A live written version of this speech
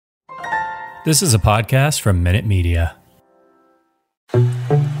This is a podcast from Minute Media.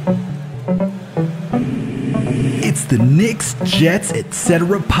 It's the Knicks, Jets,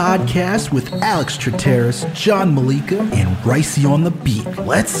 etc. podcast with Alex Trateris, John Malika, and Ricey on the beat.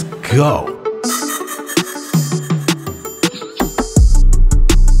 Let's go.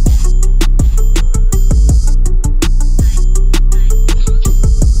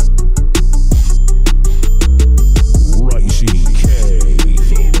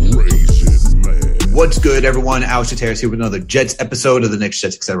 What's good, everyone? Alex Trateris here with another Jets episode of the Knicks,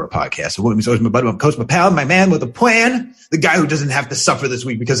 Jets, etc. podcast. So with me is my buddy, my coach, my pal, my man with a plan, the guy who doesn't have to suffer this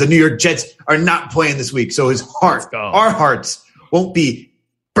week because the New York Jets are not playing this week. So his heart, our hearts, won't be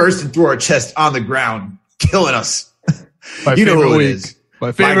bursting through our chest on the ground, killing us. You know who it is.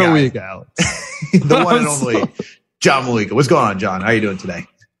 My favorite week, Alex. The one and only John Malika. What's going on, John? How are you doing today?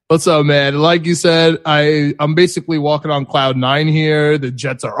 What's up, man? Like you said, I'm basically walking on cloud nine here. The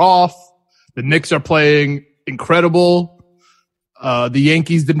Jets are off. The Knicks are playing incredible. The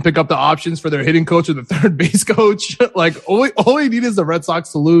Yankees didn't pick up the options for their hitting coach or the third base coach. Like all we need is the Red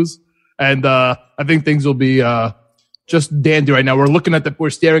Sox to lose. And, I think things will be, just dandy right now. We're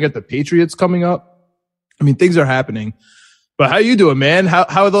staring at the Patriots coming up. I mean, things are happening. But how you doing, man?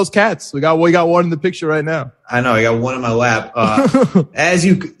 How are those cats? We got one in the picture right now. I know. I got one in my lap. As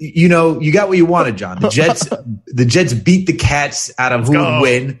you got what you wanted, John. The Jets beat the Cats out of who would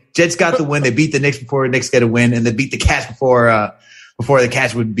win. Jets got the win. They beat the Knicks before the Knicks get a win, and they beat the Cats before the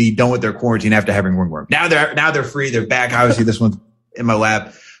Cats would be done with their quarantine after having ringworm. Now they're free. They're back. Obviously, this one's in my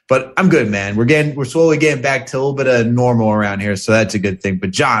lap. But I'm good, man. We're slowly getting back to a little bit of normal around here, so that's a good thing.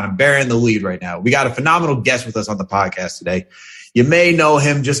 But John, I'm bearing the lead right now. We got a phenomenal guest with us on the podcast today. You may know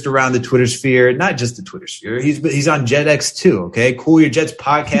him just around the Twitter sphere, not just the Twitter sphere. He's on JetX too, okay? Cool Your Jets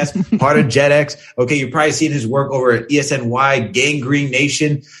podcast, part of JetX. Okay, you've probably seen his work over at ESNY, Gangrene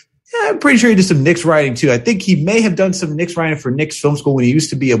Nation. Yeah, I'm pretty sure he did some Knicks writing too. I think he may have done some Knicks writing for Knicks Film School when he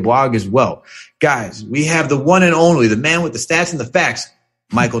used to be a blog as well. Guys, we have the one and only, the man with the stats and the facts,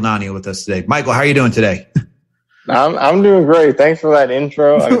 Michael Nania with us today. Michael, how are you doing today? I'm doing great. Thanks for that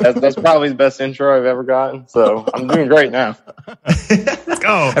intro. I mean, that's probably the best intro I've ever gotten. So I'm doing great now. Let's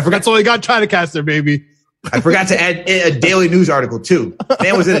go. That's all you got. Trinocast, baby. I forgot to add a daily news article too.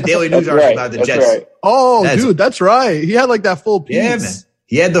 Man was in a daily news article about the Jets. Right. Oh, dude, that's right. He had like that full piece. Yeah, man.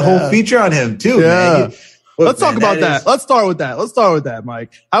 He had the whole feature on him too, man. Let's talk about that. Let's start with that,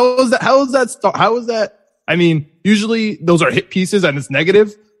 Mike. How was that? I mean, usually those are hit pieces and it's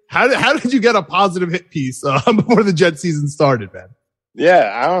negative. How did you get a positive hit piece before the Jet season started, man?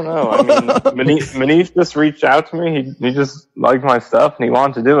 Yeah, I don't know. I mean, Manif just reached out to me. He just liked my stuff and he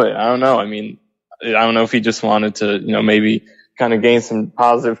wanted to do it. I don't know. I mean, I don't know if he just wanted to, maybe kind of gain some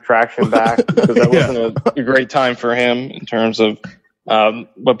positive traction back because that wasn't a great time for him in terms of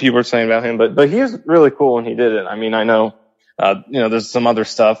what people were saying about him. But he was really cool when he did it. I mean, I know. There's some other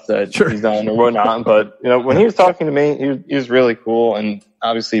stuff that he's done or whatnot, but when he was talking to me, he was really cool, and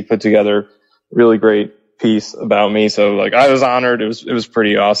obviously he put together a really great piece about me. So I was honored. It was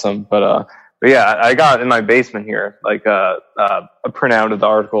pretty awesome. But yeah, I got in my basement here a printout of the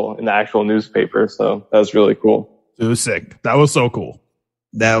article in the actual newspaper. So that was really cool. It was sick. That was so cool.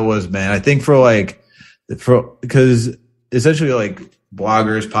 That was, man. I think because essentially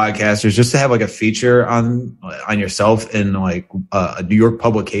bloggers, podcasters, just to have a feature on yourself in a New York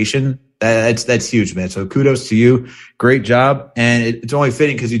publication, that's huge, man. So kudos to you. Great job. And it's only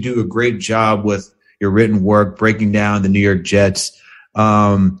fitting because you do a great job with your written work, breaking down the New York Jets,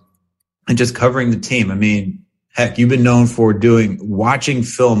 and just covering the team. I mean, heck, you've been known for watching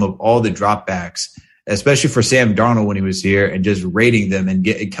film of all the dropbacks, especially for Sam Darnold when he was here, and just rating them and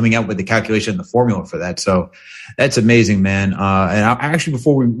coming out with the calculation and the formula for that. So that's amazing, man. And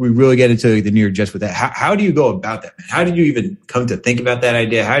before we really get into the New York Jets with that, how do you go about that, man? How did you even come to think about that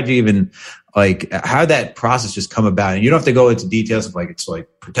idea? How did you even how did that process just come about? And you don't have to go into details of it's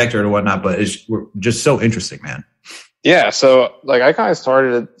protector or whatnot, but it's just so interesting, man. Yeah. So I kind of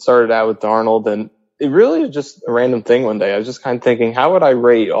started out with Darnold, and it really was just a random thing one day. I was just kind of thinking, how would I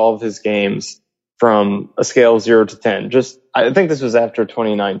rate all of his games from a scale of 0 to 10. I think this was after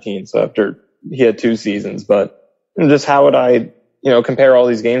 2019, so after he had 2 seasons, but just how would I, compare all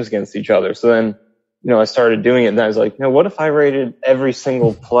these games against each other? So then, I started doing it, and I was like, what if I rated every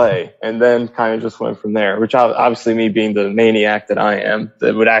single play? And then kind of just went from there, which obviously me being the maniac that I am,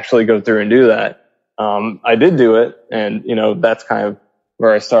 that would actually go through and do that. I did do it, and, that's kind of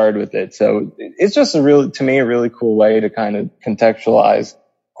where I started with it. So it's just a really cool way to kind of contextualize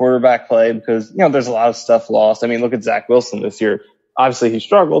quarterback play because, there's a lot of stuff lost. I mean, look at Zach Wilson this year. Obviously he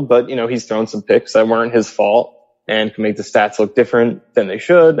struggled, but, he's thrown some picks that weren't his fault. and can make the stats look different than they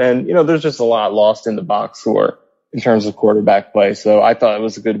should. And, there's just a lot lost in the box score in terms of quarterback play. So I thought it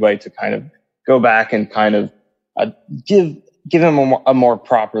was a good way to kind of go back and kind of give him a more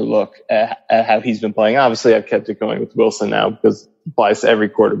proper look at how he's been playing. Obviously, I've kept it going with Wilson now because it applies to every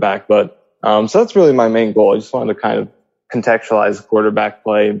quarterback. But so that's really my main goal. I just wanted to kind of contextualize the quarterback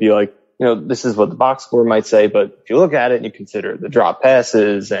play and be like, this is what the box score might say. But if you look at it and you consider the drop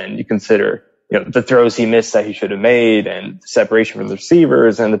passes and you consider the throws he missed that he should have made and the separation from the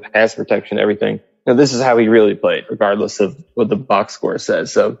receivers and the pass protection, everything, this is how he really played, regardless of what the box score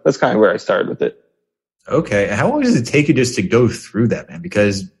says. So that's kind of where I started with it. Okay. How long does it take you just to go through that, man?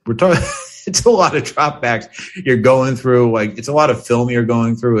 Because we're talking, it's a lot of dropbacks you're going through. Like, it's a lot of film you're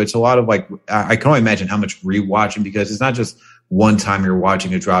going through. It's a lot of I can only imagine how much rewatching, because it's not just one time you're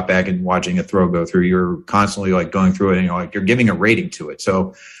watching a dropback and watching a throw go through. You're constantly ggoing through it and you're giving a rating to it.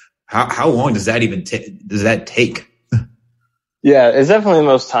 So how long does that even take? Yeah, it's definitely the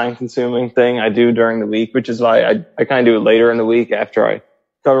most time consuming thing I do during the week, which is why I kind of do it later in the week after I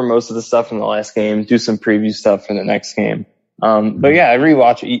cover most of the stuff from the last game, do some preview stuff for the next game. But yeah, I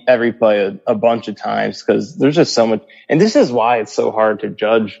rewatch every play a bunch of times because there's just so much. And this is why it's so hard to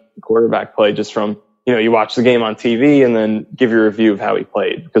judge quarterback play just from, you watch the game on TV and then give your review of how he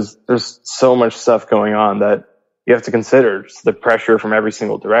played, because there's so much stuff going on that you have to consider. Just the pressure from every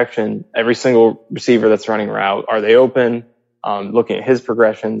single direction, every single receiver that's running a route. Are they open? Looking at his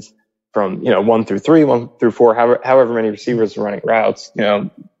progressions from, 1 through 3, 1 through 4, however many receivers are running routes,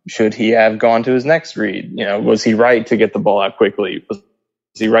 should he have gone to his next read? Was he right to get the ball out quickly? Was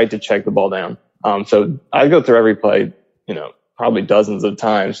he right to check the ball down? So I go through every play, probably dozens of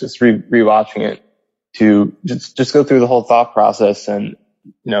times, just rewatching it to just go through the whole thought process and,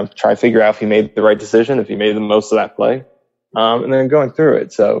 try to figure out if he made the right decision, if he made the most of that play, and then going through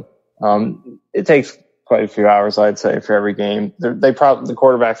it. So, it takes quite a few hours, I'd say, for every game. The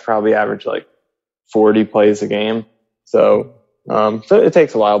quarterbacks probably average 40 plays a game. So it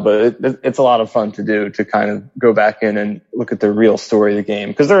takes a while, but it's a lot of fun to do, to kind of go back in and look at the real story of the game.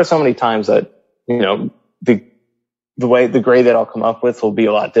 Because there are so many times that, the grade that I'll come up with will be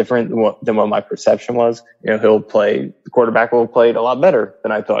a lot different than what my perception was. The quarterback will have played a lot better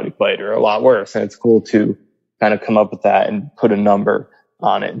than I thought he played, or a lot worse. And it's cool to kind of come up with that and put a number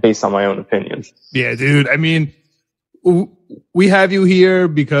on it based on my own opinions. Yeah, dude. I mean, we have you here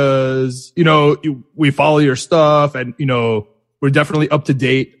because, we follow your stuff and, we're definitely up to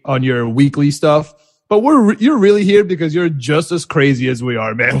date on your weekly stuff, but you're really here because you're just as crazy as we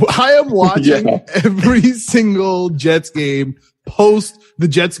are, man. I am watching every single Jets game post the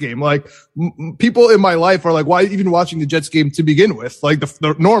Jets game. People in my life are like, why even watching the Jets game to begin with?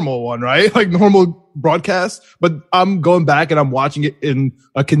 The normal one, right? Normal broadcast. But I'm going back and I'm watching it in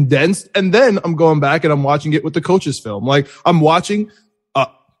a condensed, and then I'm going back and I'm watching it with the coach's film. I'm watching,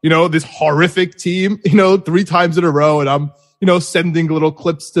 this horrific team, 3 times in a row, and I'm, sending little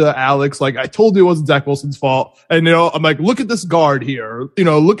clips to Alex. I told you it wasn't Zach Wilson's fault. And, I'm like, look at this guard here.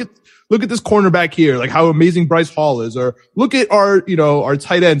 Look at this cornerback here, how amazing Bryce Hall is, or look at our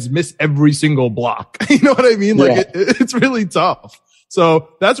tight ends miss every single block. You know what I mean? It's really tough. So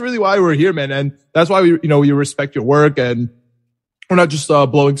that's really why we're here, man. And that's why we respect your work, and we're not just,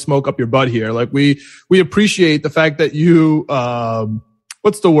 blowing smoke up your butt here. We appreciate the fact that you,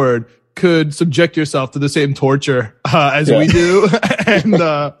 what's the word? Could subject yourself to the same torture, as we do,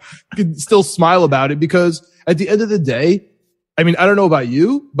 and, could still smile about it, because at the end of the day, I mean, I don't know about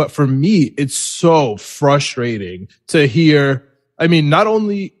you, but for me, it's so frustrating to hear, not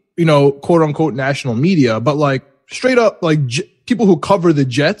only, quote unquote national media, but straight up, people who cover the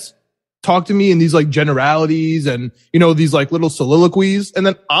Jets talk to me in these generalities and, these little soliloquies. And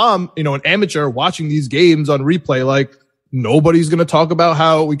then I'm, an amateur watching these games on replay, nobody's going to talk about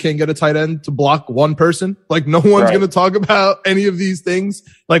how we can't get a tight end to block one person. No one's going to talk about any of these things,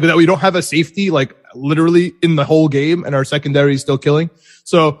 that we don't have a safety, literally in the whole game, and our secondary is still killing.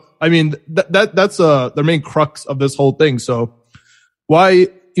 So, that's the main crux of this whole thing. So why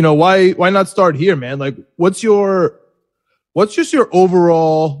not start here, man? What's just your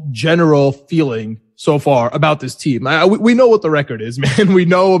overall general feeling so far about this team? We know what the record is, man. We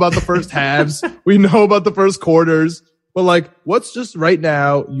know about the first halves. We know about the first quarters. But what's just right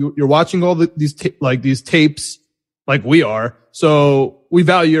now? You're watching all these tapes, like we are. So we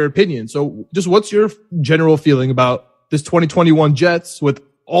value your opinion. So just what's your general feeling about this 2021 Jets with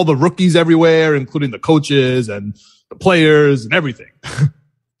all the rookies everywhere, including the coaches and the players and everything?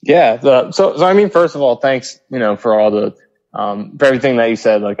 Yeah. So first of all, thanks, for all the, for everything that you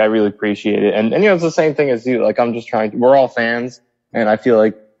said. I really appreciate it. And it's the same thing as you. We're all fans. And I feel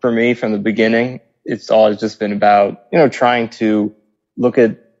for me from the beginning, it's always just been about, trying to look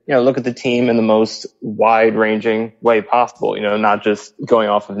at the team in the most wide ranging way possible, not just going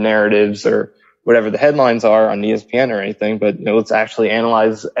off of narratives or whatever the headlines are on ESPN or anything, but let's actually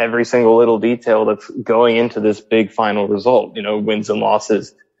analyze every single little detail that's going into this big final result, wins and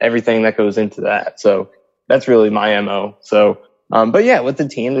losses, everything that goes into that. So that's really my MO. So, but yeah, with the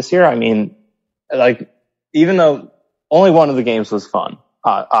team this year, I mean, like, even though only one of the games was fun,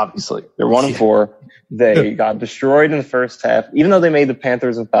 obviously they're 1-4. They got destroyed in the first half, even though they made the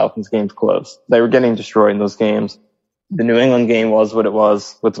Panthers and Falcons games close. They were getting destroyed in those games. The New England game was what it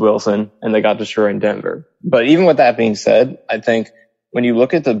was with Wilson, and they got destroyed in Denver. But even with that being said, I think when you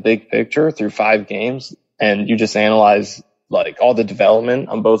look at the big picture through 5 games and you just analyze like all the development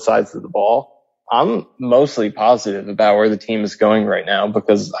on both sides of the ball, I'm mostly positive about where the team is going right now,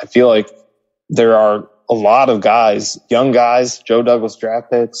 because I feel like there are a lot of guys, young guys, Joe Douglas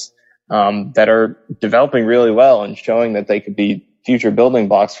draft picks, that are developing really well and showing that they could be future building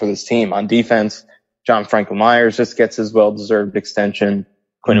blocks for this team. On defense, John Franklin Myers just gets his well-deserved extension.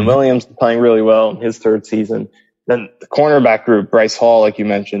 Quentin Williams playing really well in his 3rd season. Then the cornerback group, Bryce Hall, like you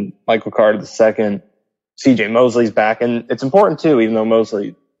mentioned, Michael Carter II, CJ Mosley's back. And it's important too, even though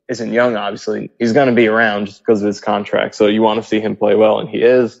Mosley isn't young, obviously, he's going to be around just because of his contract. So you want to see him play well, and he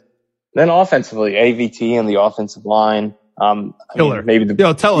is. Then offensively, AVT and the offensive line. Killer.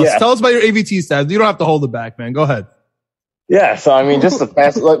 Tell us about your AVT stats. You don't have to hold it back, man. Go ahead. Yeah, so I mean, just the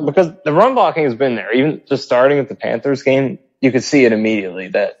pass, because the run blocking has been there. Even just starting at the Panthers game, you could see it immediately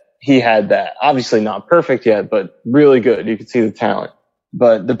that he had that. Obviously not perfect yet, but really good. You could see the talent.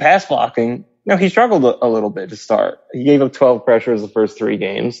 But the pass blocking, he struggled a little bit to start. He gave up 12 pressures the first 3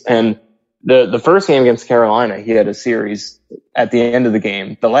 games. And the first game against Carolina, he had a series at the end of the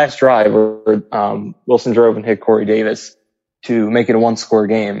game. The last drive where Wilson drove and hit Corey Davis to make it a 1-score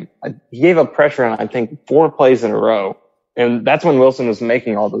game. He gave up pressure on, I think, 4 plays in a row. And that's when Wilson was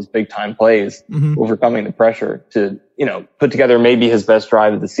making all those big time plays, overcoming the pressure to, put together maybe his best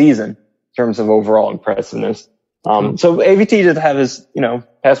drive of the season in terms of overall impressiveness. So AVT did have his,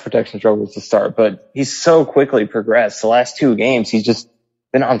 pass protection struggles to start, but he's so quickly progressed. The last 2 games, he's just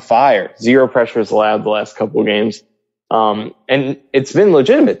been on fire. 0 pressures allowed the last couple of games. And it's been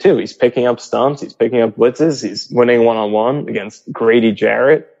legitimate too. He's picking up stunts. He's picking up blitzes. He's winning 1-on-1 against Grady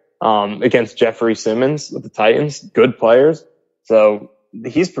Jarrett. Against Jeffrey Simmons with the Titans, good players. So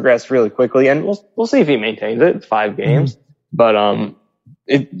he's progressed really quickly, and we'll see if he maintains it. It's 5 games, but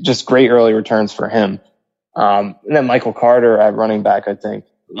it just great early returns for him. And then Michael Carter at running back, I think,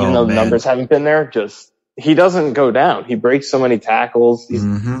 even though the numbers haven't been there, he doesn't go down. He breaks so many tackles. He's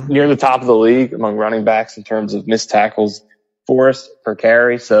near the top of the league among running backs in terms of missed tackles forced per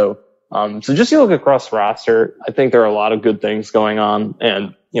carry. So just you look across the roster, I think there are a lot of good things going on,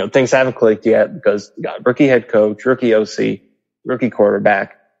 and things haven't clicked yet because you got rookie head coach, rookie OC, rookie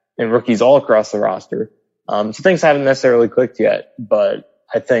quarterback, and rookies all across the roster. So things haven't necessarily clicked yet, but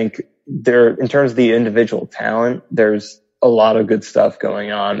I think in terms of the individual talent, there's a lot of good stuff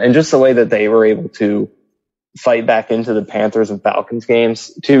going on. And just the way that they were able to fight back into the Panthers and Falcons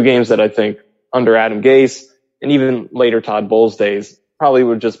games, 2 games that I think under Adam Gase and even later Todd Bowles days probably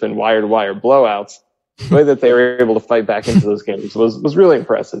would have just been wire-to-wire blowouts. The way that they were able to fight back into those games was really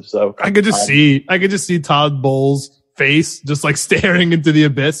impressive. So I could just see Todd Bowles' face just like staring into the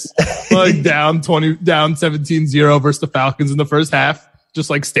abyss, like down 17-0 versus the Falcons in the first half, just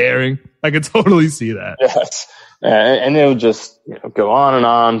like staring. I could totally see that. Yes. And it would just go on and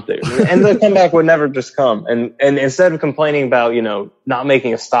on, and the comeback would never just come. And instead of complaining about not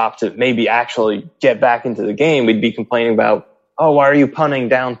making a stop to maybe actually get back into the game, we'd be complaining about, oh, why are you punting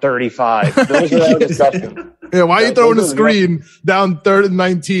down 35? Those are our discussion. Yeah, why are you throwing a screen down 3rd and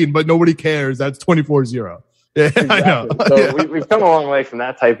 19, but nobody cares? That's 24-0. Yeah, exactly. I know. So we've come a long way from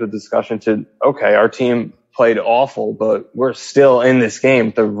that type of discussion to, okay, our team played awful, but we're still in this game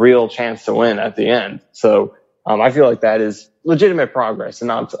with a real chance to win at the end. So I feel like that is legitimate progress. And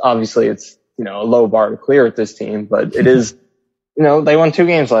obviously it's, a low bar to clear with this team, but it is, they won 2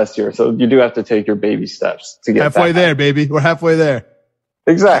 games last year, so you do have to take your baby steps to get halfway there, baby. We're halfway there.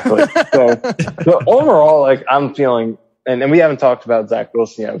 Exactly. So overall, like I'm feeling, and we haven't talked about Zach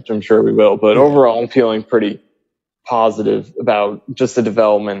Wilson yet, which I'm sure we will, but overall I'm feeling pretty positive about just the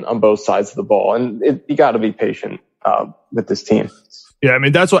development on both sides of the ball. And you got to be patient with this team. Yeah, I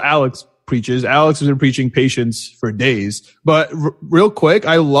mean, that's what Alex preaches. Alex has been preaching patience for days. But real quick,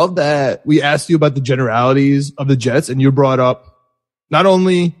 I love that we asked you about the generalities of the Jets, and you brought up not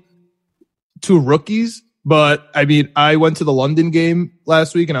only 2 rookies, but I mean, I went to the London game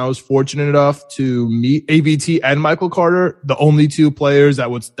last week and I was fortunate enough to meet AVT and Michael Carter, the only 2 players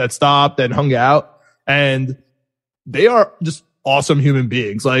that stopped and hung out. And they are just awesome human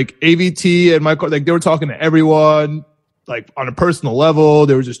beings. Like AVT and Michael, like they were talking to everyone, like on a personal level.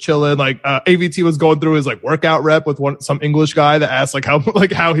 They were just chilling. Like AVT was going through his like workout rep with some English guy that asked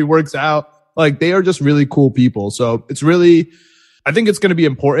how he works out. Like they are just really cool people. So it's really, I think it's going to be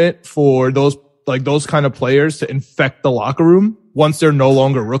important for those kind of players to infect the locker room once they're no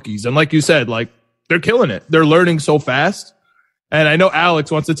longer rookies. And like you said, like they're killing it. They're learning so fast. And I know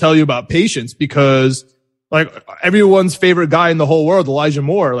Alex wants to tell you about patience because like everyone's favorite guy in the whole world, Elijah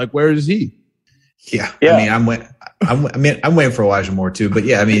Moore, like where is he? Yeah. I mean, I'm waiting for Elijah Moore too, but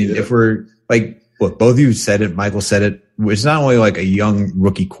yeah, I mean, if we're like, look, both of you said it, Michael said it. It's not only like a young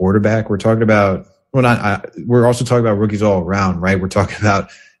rookie quarterback. We're talking about, we're also talking about rookies all around, right? We're talking about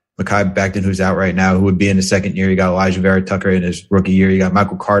Mekhi Becton, who's out right now, who would be in his second year. You got Elijah Vera Tucker in his rookie year. You got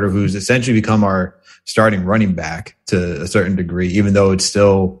Michael Carter, who's essentially become our starting running back to a certain degree, even though it's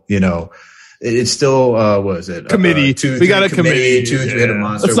still, it's still, what is it? Committee. We got a committee. Two-headed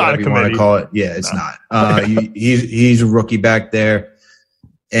monster, it's not whatever you want to call it. Yeah, it's not. He's a rookie back there.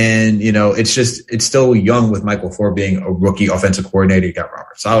 And, it's still young with Michael Ford being a rookie offensive coordinator. You got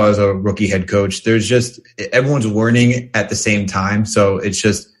Robert Saleh as a rookie head coach. Everyone's learning at the same time. So it's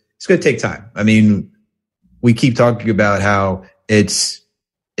going to take time. I mean, we keep talking about how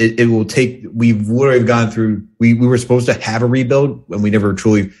it will take, we've literally gone through, we were supposed to have a rebuild when we never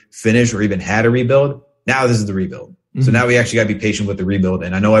truly finished or even had a rebuild. Now this is the rebuild. Mm-hmm. So now we actually got to be patient with the rebuild.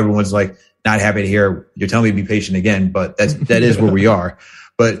 And I know everyone's like not happy to hear you're telling me to be patient again, but that is where we are.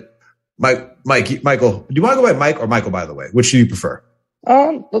 But Michael, do you want to go by Mike or Michael, by the way? Which do you prefer?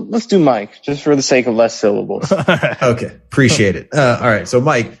 Let's do Mike, just for the sake of less syllables. Okay. Appreciate it. All right. So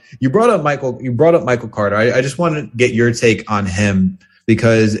Mike, you brought up Michael Carter. I just want to get your take on him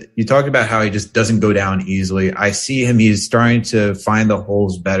because you talked about how he just doesn't go down easily. I see him. He's starting to find the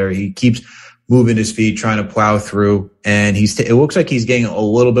holes better. He keeps moving his feet, trying to plow through, and it looks like he's getting a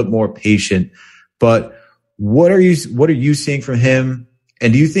little bit more patient. But what are you seeing from him?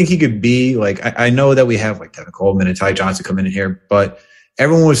 And do you think he could be like, I know that we have like Tevin Coleman and Ty Johnson coming in here, but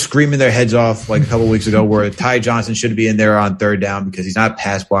everyone was screaming their heads off like a couple of weeks ago where Ty Johnson should be in there on third down because he's not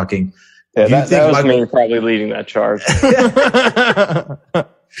pass blocking. Yeah, that was me probably leading that charge.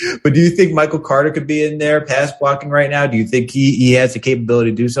 But do you think Michael Carter could be in there pass blocking right now? Do you think he has the capability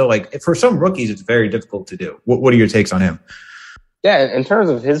to do so? Like for some rookies, it's very difficult to do. What are your takes on him? Yeah, in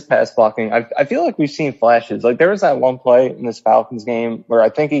terms of his pass blocking, I feel like we've seen flashes. Like there was that one play in this Falcons game where I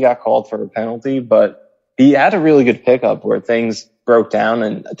think he got called for a penalty, but he had a really good pickup where things broke down,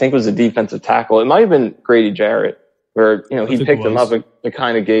 and I think it was a defensive tackle. It might have been Grady Jarrett where, he picked him up and it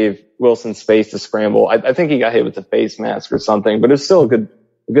kind of gave Wilson space to scramble. I think he got hit with the face mask or something, but it's still a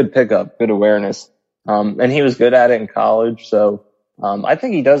good pickup, good awareness. And he was good at it in college. So, I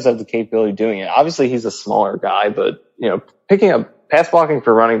think he does have the capability of doing it. Obviously he's a smaller guy, but picking up pass blocking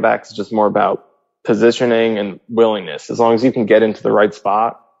for running backs is just more about positioning and willingness. As long as you can get into the right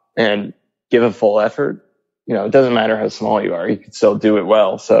spot and give a full effort, it doesn't matter how small you are, you can still do it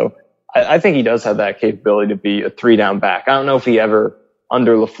well. So I think he does have that capability to be a 3-down back. I don't know if he ever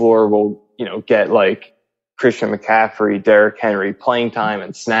under LaFleur will, get like Christian McCaffrey, Derrick Henry playing time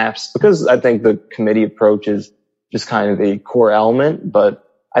and snaps, because I think the committee approach is just kind of a core element, but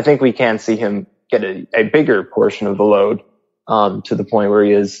I think we can see him get a bigger portion of the load, to the point where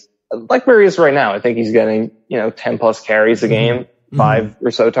he is like where he is right now. I think he's getting, 10 plus carries a game, 5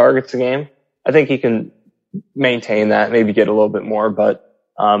 or so targets a game. I think he can maintain that, maybe get a little bit more, but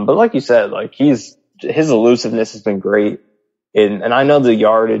like you said, like his elusiveness has been great. And I know the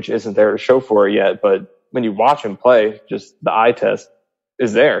yardage isn't there to show for it yet, but when you watch him play, just the eye test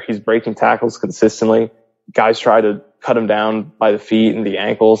is there. He's breaking tackles consistently. Guys try to cut him down by the feet and the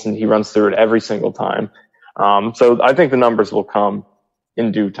ankles, and he runs through it every single time. So I think the numbers will come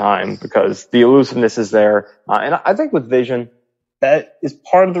in due time because the elusiveness is there. And I think with vision, that is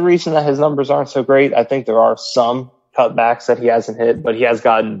part of the reason that his numbers aren't so great. I think there are some cutbacks that he hasn't hit, but he has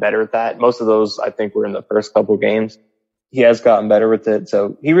gotten better at that. Most of those, I think, were in the first couple games. He has gotten better with it.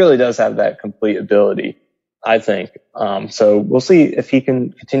 So he really does have that complete ability, I think. So we'll see if he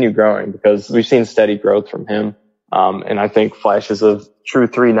can continue growing because we've seen steady growth from him. And I think flashes of true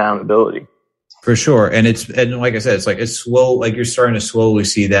 3-down ability. For sure. And like I said, it's slow, like you're starting to slowly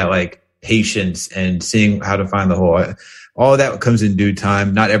see that like patience and seeing how to find the hole. All of that comes in due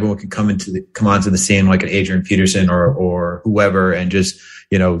time. Not everyone can come onto the scene like an Adrian Peterson or whoever and just,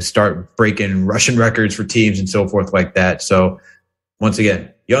 start breaking rushing records for teams and so forth like that. So once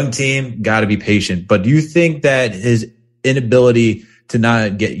again, young team, got to be patient. But do you think that his inability to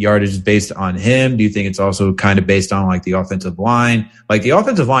not get yardage based on him? Do you think it's also kind of based on like the offensive line? Like the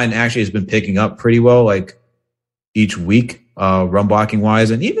offensive line actually has been picking up pretty well, like each week, run blocking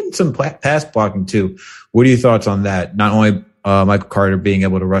wise, and even some pass blocking too. What are your thoughts on that? Not only Michael Carter being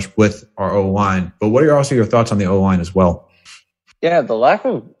able to rush with our O-line, but what are also your thoughts on the O-line as well? Yeah, the lack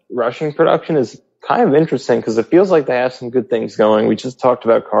of rushing production is kind of interesting because it feels like they have some good things going. We just talked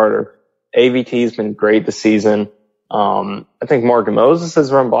about Carter. AVT has been great this season. I think Morgan Moses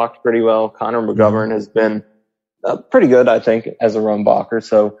has run blocked pretty well. Connor McGovern has been pretty good, I think, as a run blocker.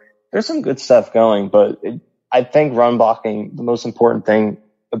 So there's some good stuff going, but I think run blocking, the most important thing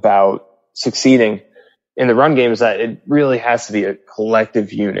about succeeding in the run game is that it really has to be a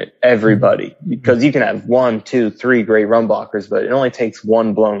collective unit, everybody, because you can have 1, 2, 3 great run blockers, but it only takes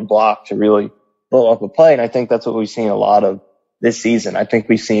one blown block to really blow up a play. And I think that's what we've seen a lot of this season. I think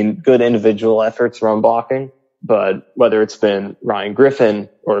we've seen good individual efforts run blocking, but whether it's been Ryan Griffin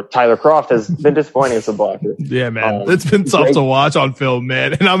or Tyler Croft has been disappointing as a blocker. Yeah, man. It's been tough to watch on film,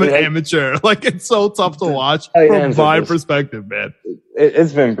 man. And I'm an amateur. Like, it's so tough to watch from my perspective, man.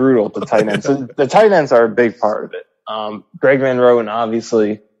 It's been brutal, the tight ends. So the tight ends are a big part of it. Greg Van Roten,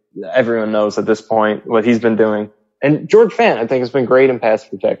 obviously, everyone knows at this point what he's been doing. And George Fant, I think, has been great in pass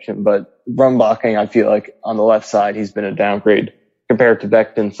protection, but run blocking, I feel like on the left side, he's been a downgrade compared to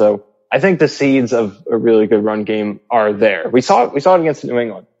Becton. So I think the seeds of a really good run game are there. We saw it against New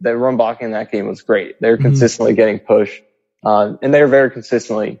England. The run blocking in that game was great. They're consistently getting pushed, and they're very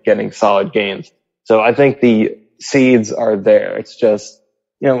consistently getting solid gains. So I think the seeds are there. It's just,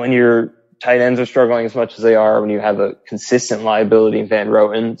 when your tight ends are struggling as much as they are, when you have a consistent liability in Van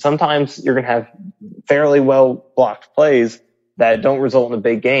Roten, sometimes you're going to have fairly well blocked plays that don't result in a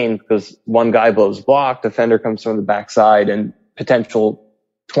big gain because one guy blows block, defender comes from the backside, and potential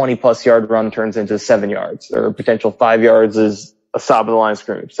 20-plus yard run turns into 7 yards, or potential 5 yards is a stop of the line of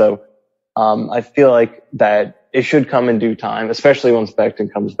scrimmage. So I feel like that it should come in due time, especially once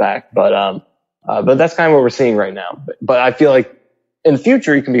Becton comes back. But that's kind of what we're seeing right now. But I feel like in the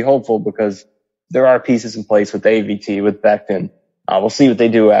future, you can be hopeful because there are pieces in place with AVT, with Becton. We'll see what they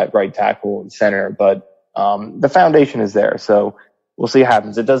do at right tackle and center, but the foundation is there. So we'll see what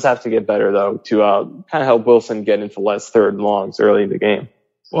happens. It does have to get better, though, to kind of help Wilson get into less third and longs early in the game.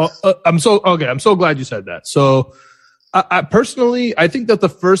 Well, I'm so glad you said that. So I personally, I think that the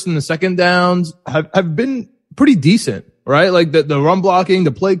first and the second downs have been pretty decent, right? Like the run blocking,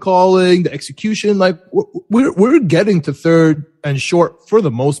 the play calling, the execution, like we're getting to third and short for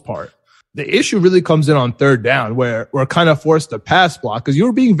the most part. The issue really comes in on third down where we're kind of forced to pass block because you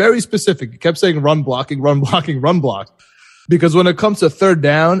were being very specific. You kept saying run blocking, run blocking, run block. Because when it comes to third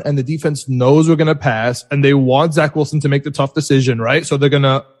down and the defense knows we're going to pass and they want Zach Wilson to make the tough decision, right? So they're going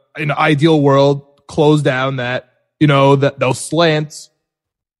to, in an ideal world, close down that, that those slants,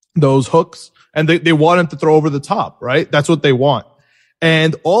 those hooks, and they want him to throw over the top, right? That's what they want.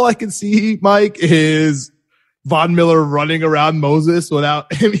 And all I can see, Mike, is Von Miller running around Moses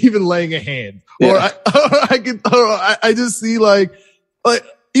without him even laying a hand. Yeah. I just see like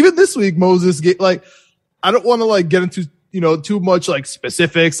even this week, Moses I don't want to get into, too much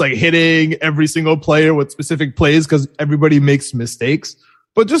specifics, hitting every single player with specific plays because everybody makes mistakes.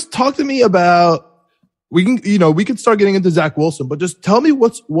 But just talk to me about, we can start getting into Zach Wilson, but just tell me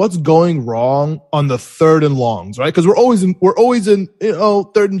what's going wrong on the third and longs, right? Because we're always in,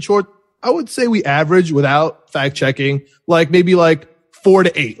 third and short. I would say we average without fact checking, maybe 4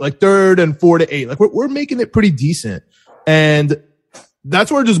 to 8, third and 4 to 8. We're making it pretty decent. And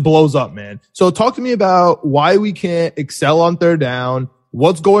that's where it just blows up, man. So talk to me about why we can't excel on third down.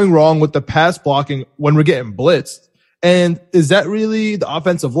 What's going wrong with the pass blocking when we're getting blitzed? And is that really the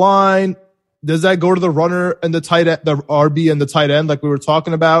offensive line? Does that go to the runner and the tight end, the RB and the tight end like we were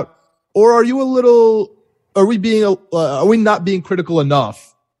talking about? Or are we not being critical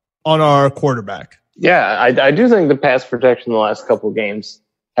enough on our quarterback? Yeah, I do think the pass protection the last couple of games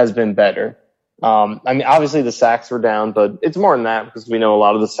has been better. Obviously the sacks were down, but it's more than that because we know a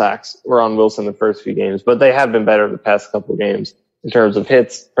lot of the sacks were on Wilson the first few games, but they have been better the past couple of games in terms of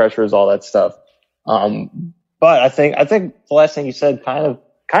hits, pressures, all that stuff. But I think the last thing you said kind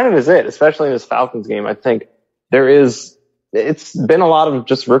of is it, especially in this Falcons game. I think it's been a lot of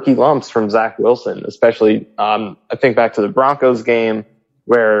just rookie lumps from Zach Wilson, especially, I think back to the Broncos game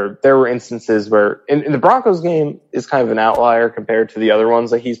where there were instances where in the Broncos game is kind of an outlier compared to the other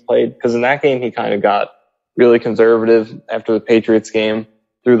ones that he's played. Cause in that game, he kind of got really conservative after the Patriots game,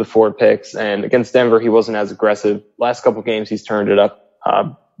 threw the 4 picks, and against Denver, he wasn't as aggressive. Last couple games, he's turned it up,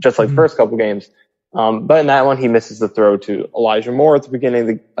 just like the first couple games. But in that one, he misses the throw to Elijah Moore at the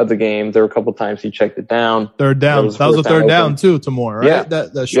beginning of the game. There were a couple times he checked it down. Third down. That was a third down too to Moore, right? Yeah.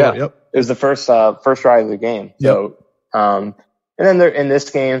 That's short. Yeah. Yep. It was the first drive of the game. So, and then in this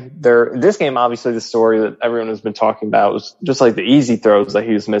game, obviously the story that everyone has been talking about was just like the easy throws that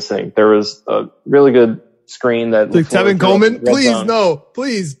he was missing. There was a really good screen that like Tevin Coleman,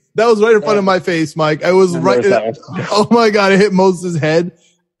 please. That was right in front of my face, Mike. I was oh my God, it hit Moses' head.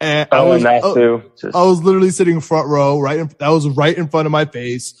 And I was literally sitting front row, that was right in front of my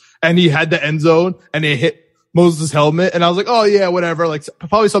face. And he had the end zone and it hit Moses' helmet. And I was like, oh yeah, whatever. Like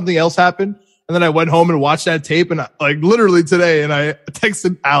probably something else happened. And then I went home and watched that tape and literally today. And I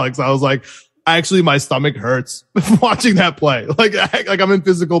texted Alex. I was like, actually my stomach hurts watching that play. Like I'm in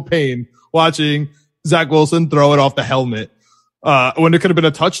physical pain watching Zach Wilson throw it off the helmet. When it could have been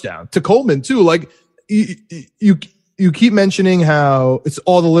a touchdown to Coleman too. Like you keep mentioning how it's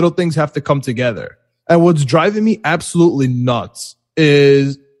all the little things have to come together. And what's driving me absolutely nuts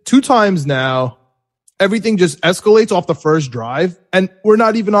is 2 times now, everything just escalates off the first drive and we're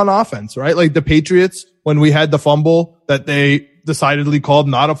not even on offense, right? Like the Patriots, when we had the fumble that they decidedly called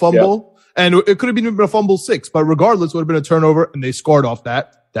not a fumble and it could have been a fumble 6, but regardless, it would have been a turnover and they scored off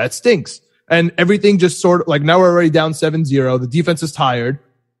that. That stinks. And everything just sort of like now we're already down 7-0. The defense is tired.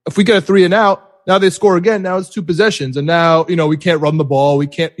 If we get a 3 and out, now they score again. Now it's 2 possessions. And now, we can't run the ball. We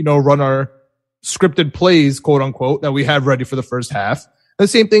can't, run our scripted plays, quote unquote, that we have ready for the first half. And the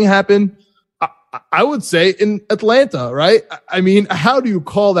same thing happened, I would say, in Atlanta, right? I mean, how do you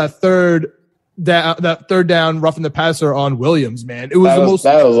call that third down roughing the passer on Williams, man? That was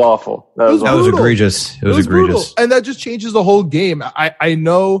awful. That was egregious. It was egregious. Brutal. And that just changes the whole game. I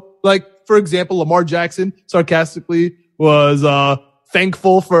know, like, for example, Lamar Jackson sarcastically was,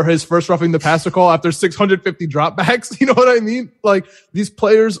 thankful for his first roughing the passer call after 650 dropbacks. You know what I mean? Like these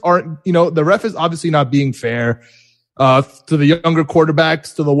players aren't, the ref is obviously not being fair, to the younger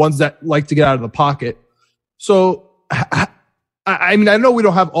quarterbacks, to the ones that like to get out of the pocket. So, I mean, I know we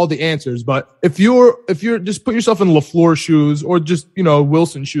don't have all the answers, but if you're just put yourself in LaFleur's shoes or just,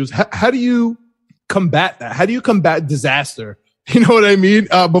 Wilson's shoes, how do you combat that? How do you combat disaster? You know what I mean?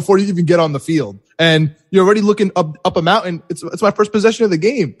 Before you even get on the field. And you're already looking up a mountain. It's my first possession of the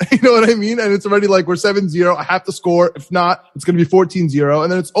game. You know what I mean? And it's already like we're 7-0. I have to score. If not, it's going to be 14-0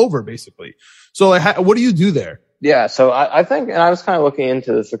 and then it's over basically. So like, what do you do there? Yeah. So I think, and I was kind of looking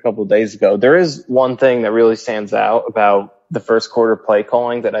into this a couple of days ago. There is one thing that really stands out about the first quarter play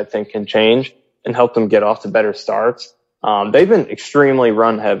calling that I think can change and help them get off to better starts. They've been extremely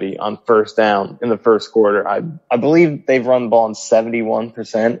run heavy on first down in the first quarter. I believe they've run the ball in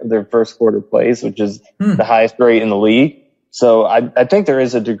 71% of their first quarter plays, which is the highest rate in the league. So I think there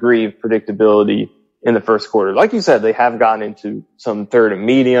is a degree of predictability in the first quarter. Like you said, they have gotten into some third and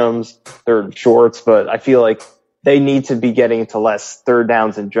mediums, third and shorts, but I feel like they need to be getting to less third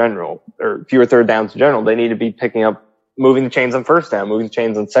downs in general, or fewer third downs in general. They need to be picking up, moving the chains on first down, moving the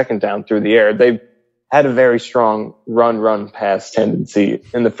chains on second down through the air. They've had a very strong run pass tendency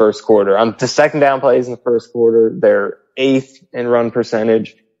in the first quarter. On the second down plays in the first quarter, they're 8th in run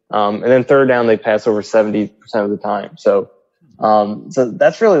percentage. And then third down, they pass over 70% of the time. So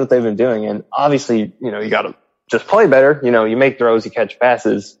that's really what they've been doing. And obviously, you got to just play better. You make throws, you catch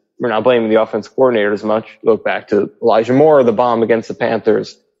passes. We're not blaming the offensive coordinator as much. Look back to Elijah Moore, the bomb against the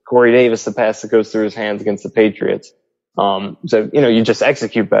Panthers, Corey Davis, the pass that goes through his hands against the Patriots. So, you just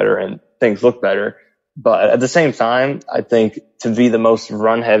execute better and things look better. But at the same time, I think to be the most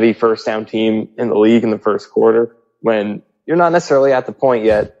run heavy first down team in the league in the first quarter, when you're not necessarily at the point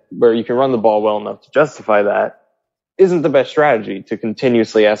yet where you can run the ball well enough to justify that, isn't the best strategy to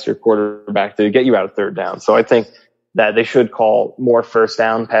continuously ask your quarterback to get you out of third down. So I think that they should call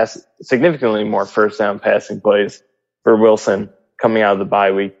significantly more first down passing plays for Wilson coming out of the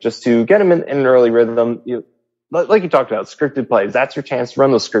bye week, just to get him in an early rhythm. Like you talked about, scripted plays. That's your chance to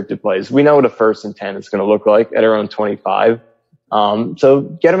run those scripted plays. We know what a 1st and 10 is going to look like at around 25.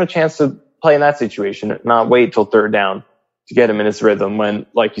 So get him a chance to play in that situation, not wait till third down to get him in his rhythm when,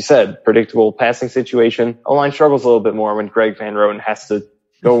 like you said, predictable passing situation. O-line struggles a little bit more when Greg Van Roten has to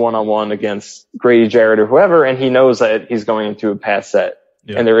go one-on-one against Grady Jarrett or whoever, and he knows that he's going into a pass set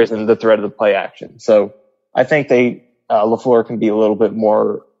and there isn't the threat of the play action. So I think LaFleur can be a little bit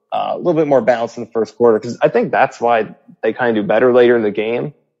more balanced in the first quarter, because I think that's why they kind of do better later in the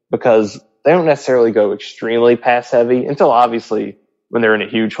game, because they don't necessarily go extremely pass heavy until obviously when they're in a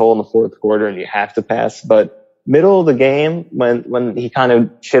huge hole in the fourth quarter and you have to pass. But middle of the game, when he kind of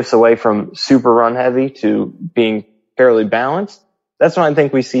shifts away from super run heavy to being fairly balanced, that's when I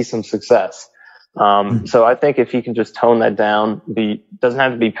think we see some success. So I think if he can just tone that down, doesn't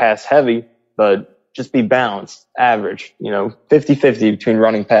have to be pass heavy, but just be balanced, average, 50-50 between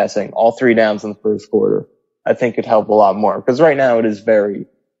running, passing, all 3 downs in the first quarter, I think could help a lot more. Because right now it is very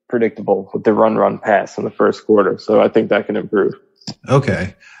predictable with the run, pass in the first quarter. So I think that can improve.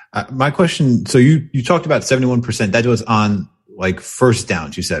 Okay. My question, so you talked about 71%. That was on like first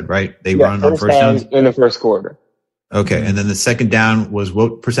downs, you said, right? They run on first downs in the first quarter. Okay. And then the second down was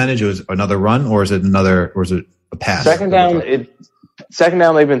what percentage? It was another run, or is it a pass? Second down,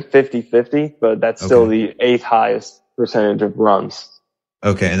 they've been 50-50, but that's still the 8th highest percentage of runs.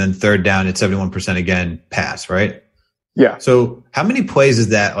 Okay. And then third down, it's 71% again, pass, right? Yeah. So how many plays is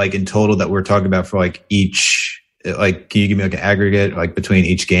that like in total that we're talking about for like each, like, can you give me like an aggregate, like between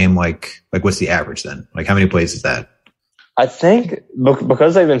each game? Like what's the average then? Like how many plays is that? I think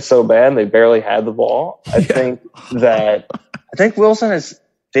because they've been so bad, they barely had the ball. I think Wilson has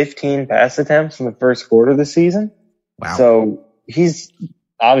 15 pass attempts in the first quarter this season. Wow. So he's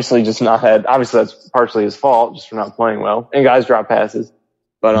obviously just not had, obviously that's partially his fault just for not playing well, and guys drop passes.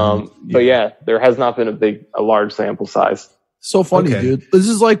 But, but yeah, there has not been a large sample size. So funny, dude. This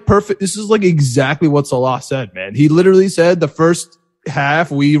is like perfect. This is like exactly what Salah said, man. He literally said the first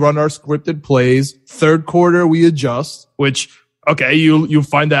half we run our scripted plays. Third quarter we adjust, which, okay, you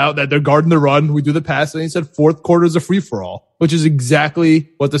find out that they're guarding the run. We do the pass. And he said fourth quarter is a free for all, which is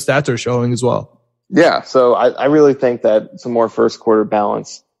exactly what the stats are showing as well. Yeah. So I really think that some more first quarter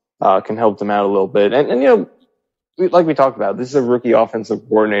balance, can help them out a little bit. And like we talked about, this is a rookie offensive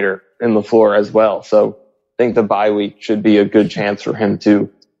coordinator in LaFleur as well. So I think the bye week should be a good chance for him to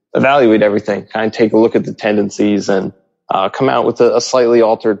evaluate everything, kind of take a look at the tendencies and come out with a slightly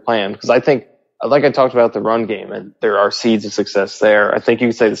altered plan. Because I think, like I talked about the run game, and there are seeds of success there. I think you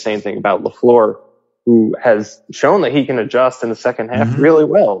could say the same thing about LaFleur, who has shown that he can adjust in the second half really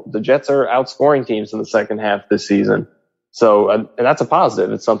well. The Jets are outscoring teams in the second half this season. So, and that's a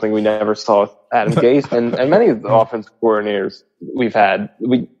positive. It's something we never saw with Adam Gase and many of the offensive coordinators we've had.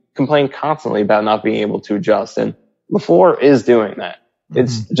 We complain constantly about not being able to adjust, and LaFleur is doing that.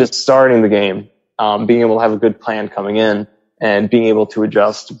 It's just starting the game, being able to have a good plan coming in and being able to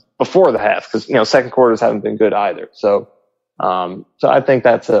adjust before the half, because, second quarters haven't been good either. So I think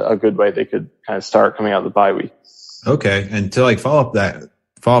that's a good way they could kind of start coming out of the bye week. Okay. And to follow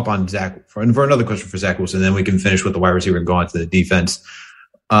up on Zach for another question for Zach Wilson, then we can finish with the wide receiver and go on to the defense.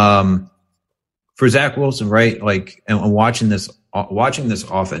 For Zach Wilson, right? And watching this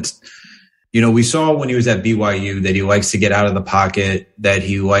offense, we saw when he was at BYU that he likes to get out of the pocket, that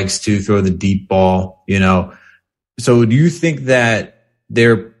he likes to throw the deep ball, So do you think that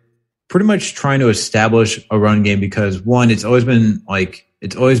they're pretty much trying to establish a run game? Because one, it's always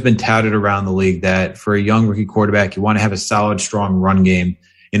been touted around the league that for a young rookie quarterback, you want to have a solid, strong run game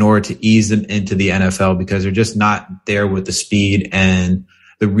in order to ease them into the NFL, because they're just not there with the speed and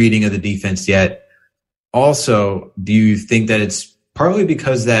the reading of the defense yet. Also, do you think that it's partly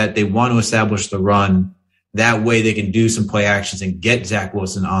because that they want to establish the run, that way they can do some play actions and get Zach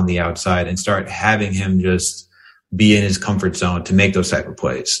Wilson on the outside and start having him just be in his comfort zone to make those type of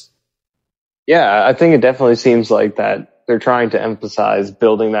plays? Yeah, I think it definitely seems like that they're trying to emphasize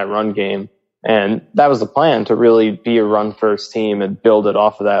building that run game. And that was the plan, to really be a run first team and build it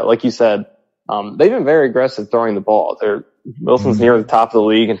off of that. Like you said, they've been very aggressive throwing the ball. Wilson's near the top of the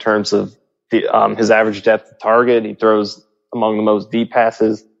league in terms of his average depth of target. He throws among the most deep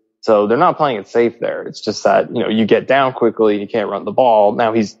passes. So they're not playing it safe there. It's just that, you get down quickly, you can't run the ball.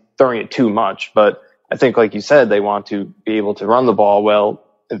 Now he's throwing it too much, but I think, like you said, they want to be able to run the ball well,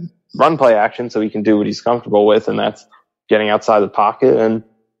 and run play action so he can do what he's comfortable with, and that's getting outside the pocket and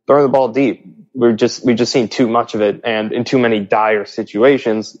throwing the ball deep. We've just seen too much of it, and in too many dire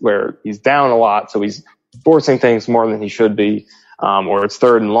situations where he's down a lot, so he's forcing things more than he should be, or it's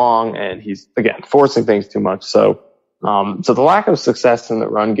third and long, and he's, again, forcing things too much. So the lack of success in the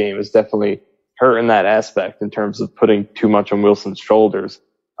run game is definitely hurting that aspect in terms of putting too much on Wilson's shoulders.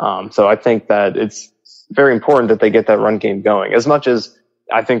 So I think that it's very important that they get that run game going, as much as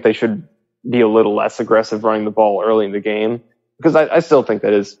I think they should be a little less aggressive running the ball early in the game, because I still think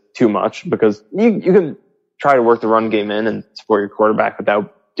that is too much, because you can try to work the run game in and support your quarterback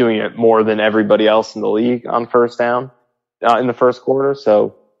without doing it more than everybody else in the league on first down in the first quarter.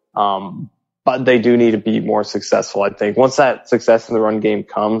 So, but they do need to be more successful. I think once that success in the run game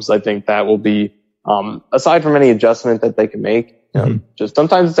comes, I think that will be, aside from any adjustment that they can make, just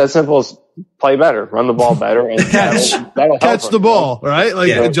sometimes it's as simple as play better, run the ball better, and that'll catch the ball, right?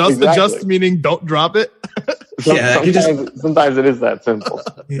 Adjust meaning don't drop it. Sometimes it is that simple.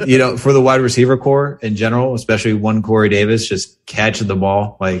 For the wide receiver core in general, especially one Corey Davis, just catch the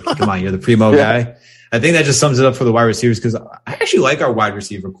ball. Come on, you're the primo guy. I think that just sums it up for the wide receivers, because I actually like our wide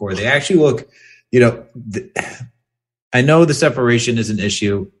receiver core. They actually look I know the separation is an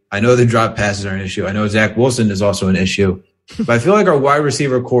issue. I know the drop passes are an issue. I know Zach Wilson is also an issue. But I feel like our wide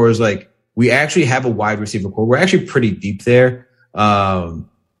receiver core is like, we actually have a wide receiver core. We're actually pretty deep there. But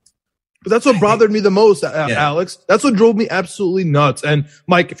that's what bothered me the most, Alex. That's what drove me absolutely nuts. And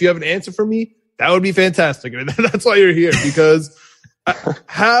Mike, if you have an answer for me, that would be fantastic. And that's why you're here, because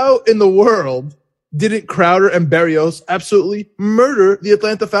how in the world didn't Crowder and Berrios absolutely murder the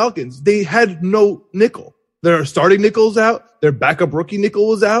Atlanta Falcons? They had no nickel. Their starting nickel was out. Their backup rookie nickel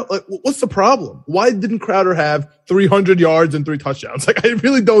was out. Like, what's the problem? Why didn't Crowder have 300 yards and 3 touchdowns? Like, I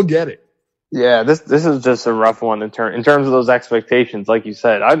really don't get it. Yeah, this is just a rough one in terms of those expectations. Like you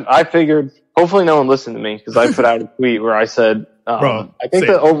said, I figured, hopefully no one listened to me, because I put out a tweet where I said, I think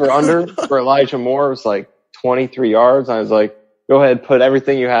the over-under for Elijah Moore was like 23 yards. And I was like, go ahead, put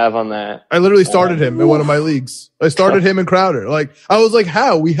everything you have on that. I literally started him in one of my leagues. I started him and Crowder. Like, I was like,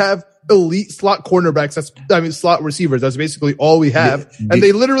 how? We have elite slot cornerbacks. Slot receivers. That's basically all we have. And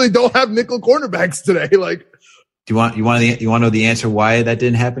they literally don't have nickel cornerbacks today. Like, do you want to know the answer why that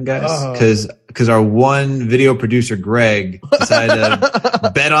didn't happen, guys? Because our one video producer, Greg, decided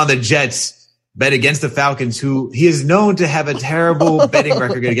to bet on the Jets, bet against the Falcons, who he is known to have a terrible betting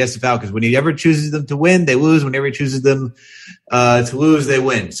record against the Falcons. When he ever chooses them to win, they lose. Whenever he chooses them to lose, they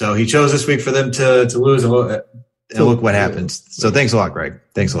win. So he chose this week for them to lose, and look what happens. So thanks a lot, Greg.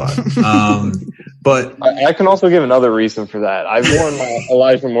 Thanks a lot. But I can also give another reason for that. I've worn my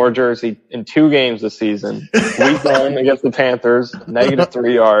Elijah Moore jersey in 2 games this season. Week 1 against the Panthers,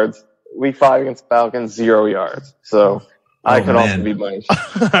 -3 yards. Week 5 against the Falcons, 0 yards. So I could also be punished.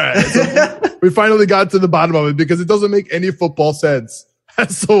 All right, so we finally got to the bottom of it, because it doesn't make any football sense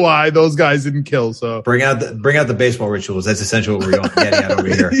as to why those guys didn't kill. So bring out the baseball rituals. That's essentially what we're getting at over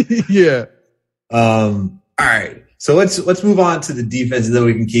here. Yeah. All right. So let's move on to the defense, and then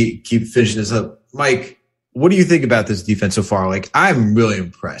we can keep finishing this up. Mike, what do you think about this defense so far? Like, I'm really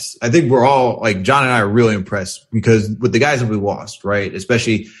impressed. I think we're all, like, John and I are really impressed, because with the guys that we lost, right?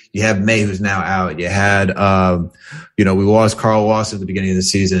 Especially you have May, who's now out. You had, we lost Carl Lawson at the beginning of the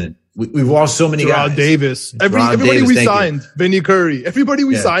season. We've lost so many guys. Davis. Everybody we signed. Vinny Curry. Everybody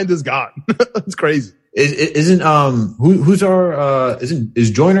we signed is gone. It's crazy. Isn't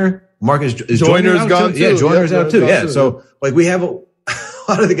Joyner? Marcus Joyner's gone too. Yeah, Joyner's out too. Yeah. So like, we have a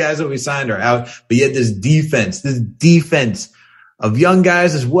lot of the guys that we signed are out, but yet this defense of young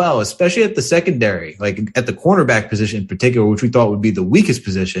guys as well, especially at the secondary, like at the cornerback position in particular, which we thought would be the weakest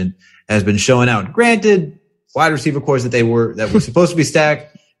position, has been showing out. Granted, wide receiver cores that were supposed to be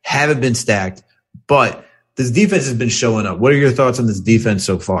stacked haven't been stacked, but this defense has been showing up. What are your thoughts on this defense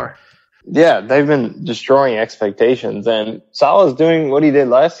so far? Yeah, they've been destroying expectations, and Salah's doing what he did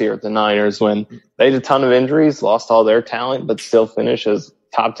last year at the Niners when they had a ton of injuries, lost all their talent, but still finished as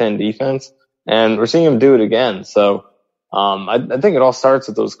top 10 defense. And we're seeing him do it again. So, I think it all starts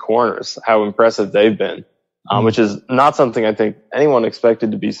with those corners, how impressive they've been, which is not something I think anyone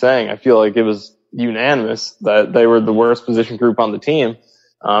expected to be saying. I feel like it was unanimous that they were the worst position group on the team.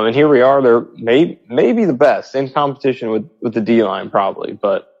 And here we are. They're maybe the best in competition with the D-line probably,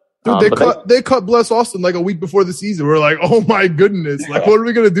 but dude, they cut Bless Austin like a week before the season. We're like, oh my goodness, like, what are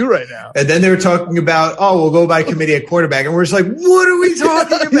we going to do right now? And then they were talking about, we'll go by committee at quarterback. And we're just like, what are we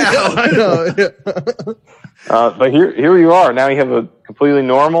talking about? I know. Yeah. But here you are. Now you have a completely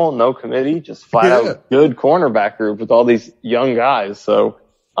normal, no committee, just flat out good cornerback group with all these young guys. So,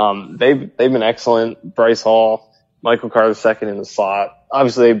 they've been excellent. Bryce Hall, Michael Carter II in the slot.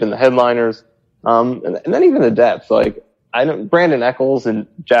 Obviously they've been the headliners. And then even the depth, like, I know Brandon Echols and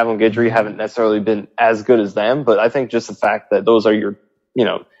Javelin Guidry haven't necessarily been as good as them, but I think just the fact that those are your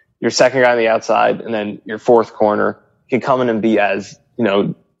second guy on the outside and then your fourth corner can come in and be as,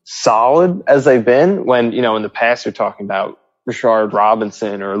 solid as they've been when, in the past you're talking about Rashard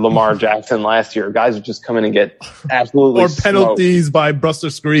Robinson or Lamar Jackson last year. Guys would just come in and get absolutely or penalties by Buster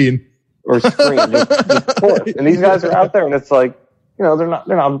Screen. Or screen. And these guys are out there and it's like, they're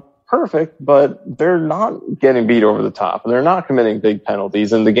not perfect, but they're not getting beat over the top and they're not committing big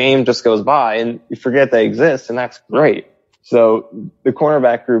penalties and the game just goes by and you forget they exist and that's great. So the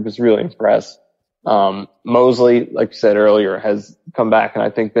cornerback group is really impressed. Mosley, like you said earlier, has come back and I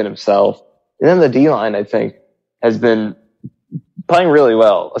think been himself. And then the D-line, I think, has been playing really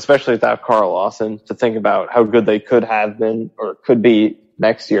well, especially without Carl Lawson, to think about how good they could have been or could be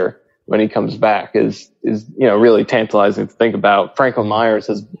next year when he comes back is really tantalizing to think about. Franklin Myers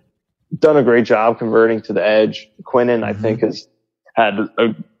has done a great job converting to the edge. Quinnen, I think, has had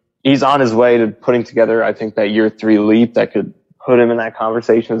he's on his way to putting together, I think, that year 3 leap that could put him in that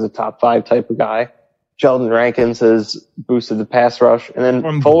conversation as a top 5 type of guy. Sheldon Rankins has boosted the pass rush, and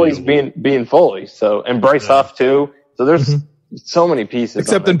then Foley's being Foley. So, and Bryce Huff too. So there's so many pieces.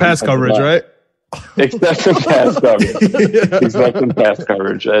 Except in pass coverage, right? Except in pass coverage. Except in pass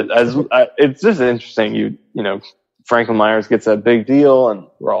coverage. It's just interesting. You know, Franklin Myers gets that big deal, and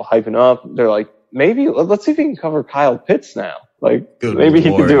we're all hyping up. They're like, maybe let's see if he can cover Kyle Pitts now. Like, maybe he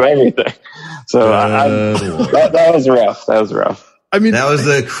can do anything. So that was rough. That was rough. I mean, that was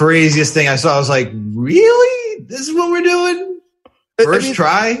the craziest thing I saw. I was like, really? This is what we're doing? First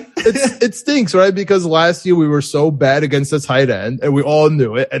try? It stinks, right? Because last year we were so bad against the tight end, and we all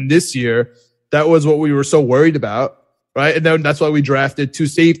knew it. And this year, that was what we were so worried about, right? And then that's why we drafted 2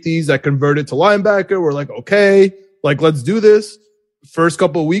 safeties that converted to linebacker. We're like, okay, like, let's do this. First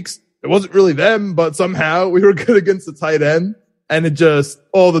couple of weeks, it wasn't really them, but somehow we were good against the tight end, and it just,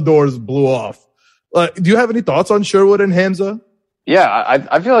 all the doors blew off. Do you have any thoughts on Sherwood and Hamza? Yeah,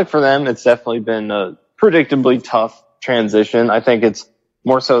 I feel like for them, it's definitely been a predictably tough transition. I think it's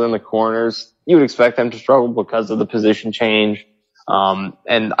more so than the corners. You would expect them to struggle because of the position change.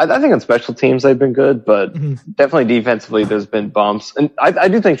 And I think on special teams, they've been good, but definitely defensively, there's been bumps. And I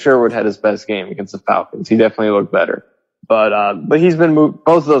do think Sherwood had his best game against the Falcons. He definitely looked better. But he's been moved.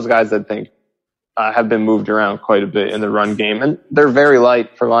 Both of those guys, I think, have been moved around quite a bit in the run game, and they're very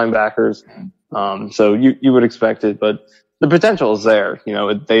light for linebackers. So you would expect it, but the potential is there. You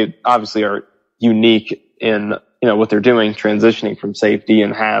know, they obviously are unique in, you know, what they're doing, transitioning from safety,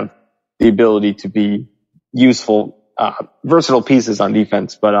 and have the ability to be useful, versatile pieces on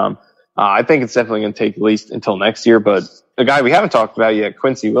defense. But, I think it's definitely going to take at least until next year. But the guy we haven't talked about yet,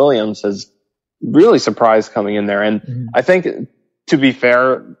 Quincy Williams, has really surprised coming in there. And I think, to be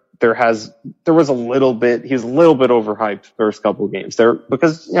fair, there was a little bit, he was a little bit overhyped first couple of games there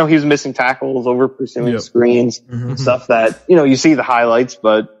because, you know, he was missing tackles, over pursuing screens, stuff that, you know, you see the highlights,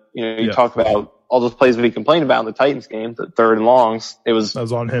 but, you know, you talk about all those plays we complained about in the Titans game, the 3rd and longs. That was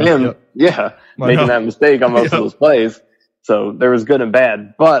on him. Making that mistake on most of those plays. So there was good and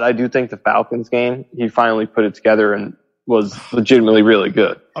bad, but I do think the Falcons game, he finally put it together and was legitimately really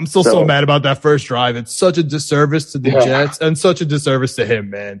good. I'm still so mad about that first drive. It's such a disservice to the Jets and such a disservice to him,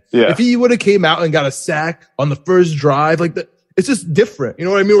 man. Yeah. If he would have came out and got a sack on the first drive, like it's just different. You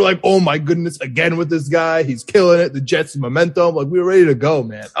know what I mean? We're like, oh my goodness, again with this guy. He's killing it. The Jets' momentum. Like, we were ready to go,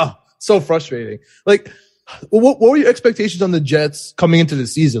 man. Oh, so frustrating. Like, what were your expectations on the Jets coming into the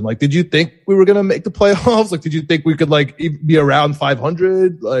season? Like, did you think we were going to make the playoffs? Like, did you think we could, like, be around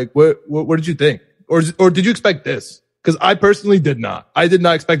 500? Like, what did you think? Or did you expect this? Because I personally did not. I did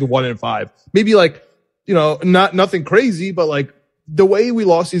not expect 1-5. Maybe, like, you know, nothing crazy, but, like, the way we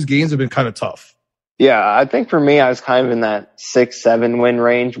lost these games have been kind of tough. Yeah, I think for me, I was kind of in that 6-7 win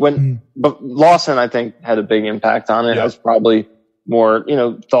range. But Lawson, I think, had a big impact on it. I was probably more, you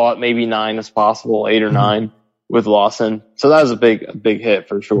know, thought maybe 9 is possible, 8 or 9 with Lawson. So that was a big hit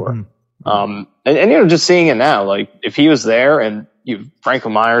for sure. And you know, just seeing it now, like, if he was there and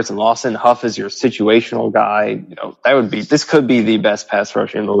Franklin Myers and Lawson, Huff is your situational guy, you know, this could be the best pass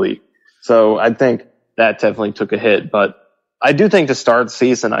rush in the league. So I think that definitely took a hit, but I do think to start the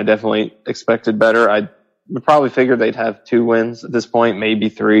season, I definitely expected better. I would probably figure they'd have 2 wins at this point, maybe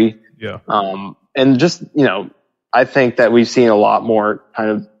 3. Yeah. And just, you know, I think that we've seen a lot more kind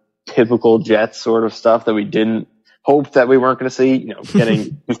of typical Jets sort of stuff that we didn't hope that we weren't going to see, you know,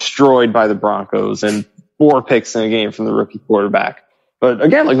 getting destroyed by the Broncos and 4 picks in a game from the rookie quarterback. But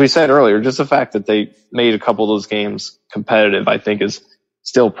again, like we said earlier, just the fact that they made a couple of those games competitive, I think is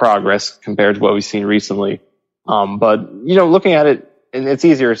still progress compared to what we've seen recently. But, you know, looking at it, and it's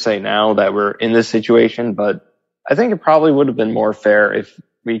easier to say now that we're in this situation, but I think it probably would have been more fair if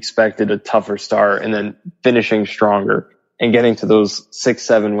we expected a tougher start and then finishing stronger and getting to those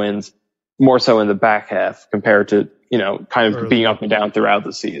 6-7 wins more so in the back half compared to, you know, kind of being up and down throughout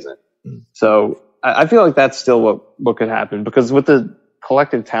the season. So I feel like that's still what could happen, because with the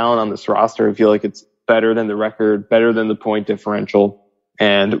collective talent on this roster, I feel like it's better than the record, better than the point differential,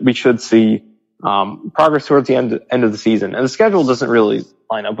 and we should see progress towards the end of the season. And the schedule doesn't really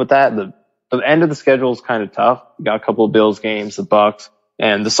line up with that. The end of the schedule is kind of tough. You got a couple of Bills games, the Bucks,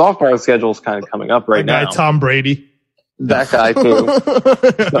 and the soft part of the schedule is kind of coming up right now. Tom Brady. That guy too.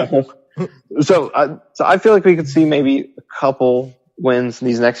 So I feel like we could see maybe a couple wins in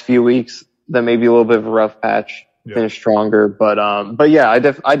these next few weeks. That may be a little bit of a rough patch, finish stronger. But yeah, I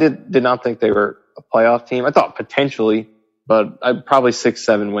did not think they were a playoff team. I thought potentially, but probably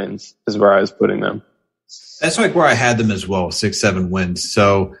 6-7 wins is where I was putting them. That's like where I had them as well, 6-7 wins.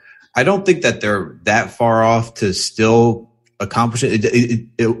 So I don't think that they're that far off to still accomplish it.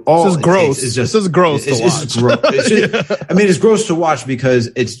 All this is gross. This is gross to watch. I mean, it's gross to watch because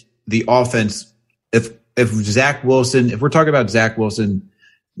it's the offense. If if we're talking about Zach Wilson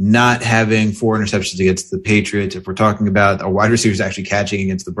not having 4 interceptions against the Patriots, if we're talking about our wide receivers actually catching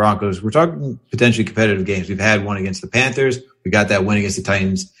against the Broncos, we're talking potentially competitive games. We've had one against the Panthers. We got that win against the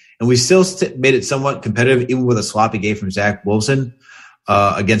Titans. And we still made it somewhat competitive, even with a sloppy game from Zach Wilson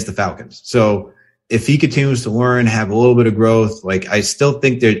against the Falcons. So if he continues to learn, have a little bit of growth, like I still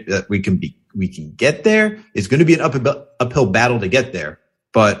think that we can get there. It's going to be an uphill battle to get there,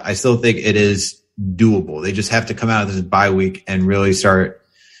 but I still think it is doable. They just have to come out of this bye week and really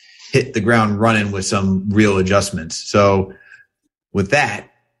hit the ground running with some real adjustments. So with that,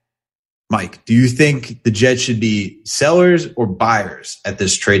 Mike, do you think the Jets should be sellers or buyers at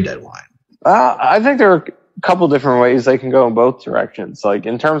this trade deadline? I think there are a couple different ways they can go in both directions. Like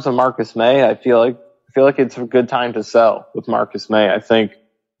in terms of Marcus May, I feel like it's a good time to sell with Marcus May. I think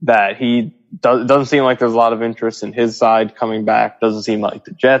that he doesn't seem like there's a lot of interest in his side coming back. Doesn't seem like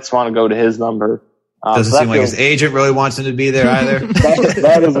the Jets want to go to his number. Doesn't seem like his agent really wants him to be there either.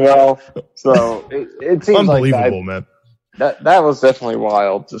 that as well. So it seems unbelievable, man. That was definitely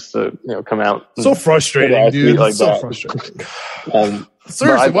wild just to come out. So frustrating, dude. Like so that. Frustrating.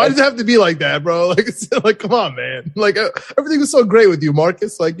 Seriously, why does it have to be like that, bro? Like, come on, man. Like everything was so great with you,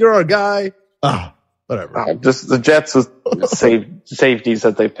 Marcus. Like you're our guy. Whatever. Just the Jets with safeties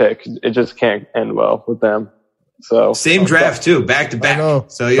that they pick. It just can't end well with them. So same draft too, back to back.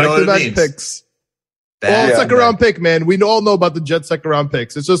 So you know what it means. Picks. Second round pick, man. We all know about the Jets second round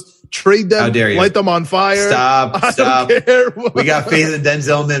picks. It's just trade them, How dare you. light them on fire. Stop. We got faith in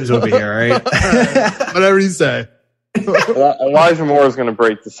Denzel Mims over here, all right? Whatever you say. Elijah Moore is going to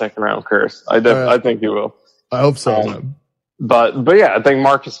break the second round curse. I think he will. I hope so. But yeah, I think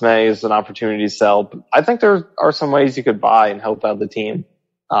Marcus May is an opportunity to sell. But I think there are some ways you could buy and help out the team.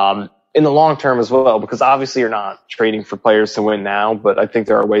 In the long term as well, because obviously you're not trading for players to win now, but I think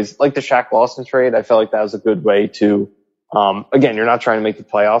there are ways like the Shaq Lawson trade. I felt like that was a good way to, again, you're not trying to make the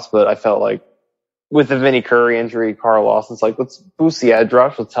playoffs, but I felt like with the Vinny Curry injury, Carl Lawson's like, let's boost the edge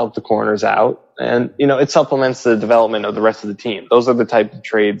rush. Let's help the corners out. And, it supplements the development of the rest of the team. Those are the type of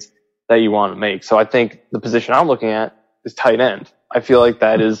trades that you want to make. So I think the position I'm looking at is tight end. I feel like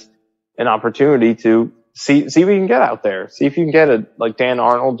that is an opportunity to see what you can get out there. See if you can get like Dan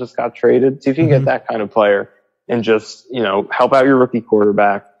Arnold just got traded. See if you can get that kind of player and just, help out your rookie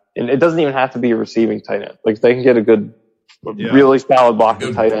quarterback. And it doesn't even have to be a receiving tight end. Like they can get a good, really solid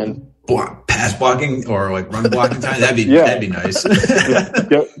blocking tight end. Pass blocking or like run blocking tight end. That'd be nice.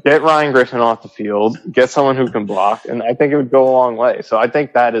 Get Ryan Griffin off the field. Get someone who can block. And I think it would go a long way. So I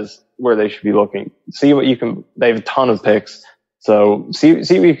think that is where they should be looking. See what you can, they have a ton of picks. So see what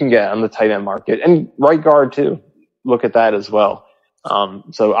you can get on the tight end market and right guard too. Look at that as well.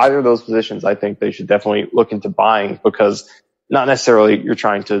 So either of those positions, I think they should definitely look into buying because not necessarily you're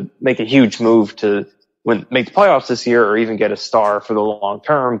trying to make a huge move to make the playoffs this year or even get a star for the long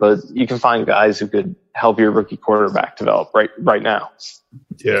term, but you can find guys who could help your rookie quarterback develop right now.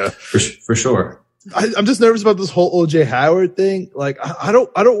 Yeah, for sure. I'm just nervous about this whole OJ Howard thing. Like I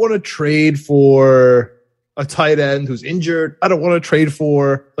don't want to trade for a tight end who's injured. I don't want to trade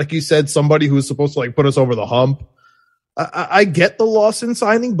for, like you said, somebody who's supposed to like put us over the hump. I get the Lawson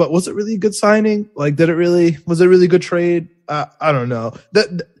signing, but was it really a good signing? Like, was it a really good trade? I don't know.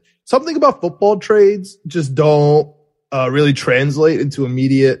 Something about football trades just don't really translate into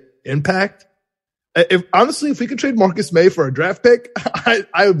immediate impact. If we could trade Marcus May for a draft pick,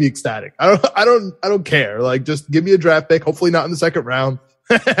 I would be ecstatic. I don't care. Like, just give me a draft pick. Hopefully not in the second round,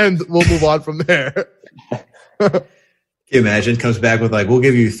 and we'll move on from there. Can you imagine? Comes back with like, we'll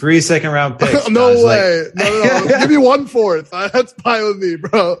give you 3 second round picks. No way. Like, no. Give me 1/4. That's fine with me,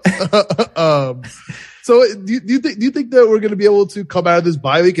 bro. So do you think that we're going to be able to come out of this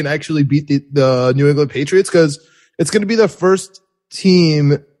bye week and actually beat the New England Patriots? Because it's going to be the first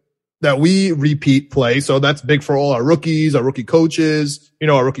team that we repeat play. So that's big for all our rookies, our rookie coaches,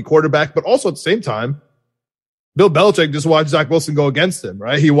 our rookie quarterback. But also at the same time, Bill Belichick just watched Zach Wilson go against him,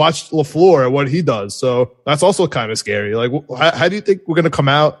 right? He watched LaFleur and what he does. So that's also kind of scary. Like, how do you think we're going to come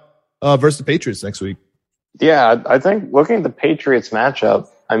out versus the Patriots next week? Yeah, I think looking at the Patriots matchup,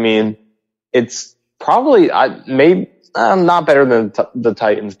 I mean, it's probably maybe not better than the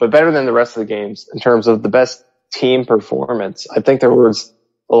Titans, but better than the rest of the games in terms of the best team performance. I think there was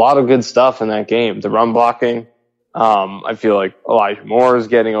a lot of good stuff in that game. The run blocking, I feel like Elijah Moore is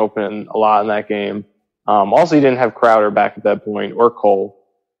getting open a lot in that game. Also, you didn't have Crowder back at that point or Cole,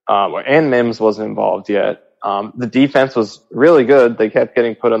 and Mims wasn't involved yet. The defense was really good. They kept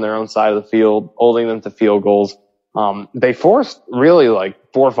getting put on their own side of the field, holding them to field goals. They forced really like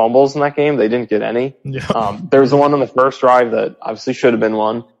 4 fumbles in that game. They didn't get any. Yeah. There was the one on the first drive that obviously should have been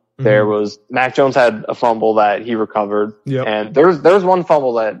one. There was Mac Jones had a fumble that he recovered. Yep. And there's one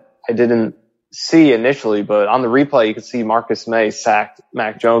fumble that I didn't see initially, but on the replay you could see Marcus May sacked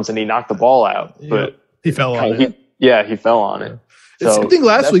Mac Jones and he knocked the ball out. But he fell on it. He fell on it. So same thing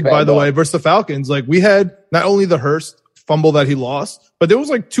last week, by the way, versus the Falcons. Like we had not only the Hurst fumble that he lost, but there was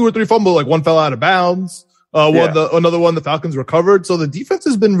like 2 or 3 fumbles. Like one fell out of bounds. Another one the Falcons recovered. So the defense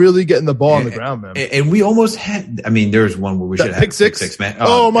has been really getting the ball on the ground, man. And we almost had. I mean, there's one where we should have pick six, man.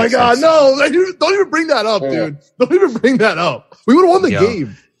 Oh my God, no! Don't even bring that up, dude. Don't even bring that up. We would have won the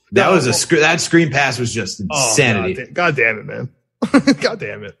game. That was that screen pass was just insanity. God damn it, man! God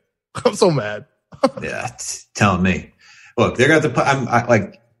damn it! I'm so mad. Yeah, it's telling me. Look, they're going to. I'm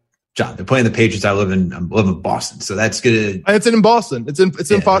like John. They're playing the Patriots. I live in Boston, so that's good. It's in Boston. It's in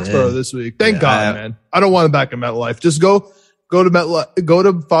Foxborough this week. Thank God, man. I don't want it back in MetLife. Just go to MetLife, go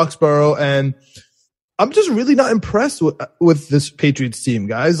to Foxborough, and I'm just really not impressed with this Patriots team,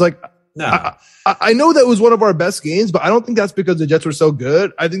 guys. Like, no. I know that was one of our best games, but I don't think that's because the Jets were so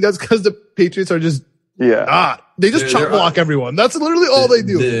good. I think that's because the Patriots are just they just chop block everyone. That's literally all they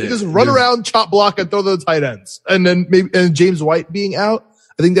do. They just run around, chop block, and throw the tight ends. And then and James White being out,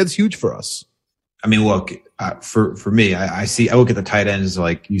 I think that's huge for us. I mean, look, for me, I look at the tight ends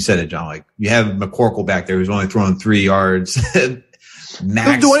like you said it, John. Like you have McCorkle back there who's only throwing 3 yards.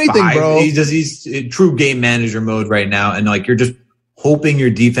 Max don't do anything, 5. bro. He's in true game manager mode right now, and like you're just hoping your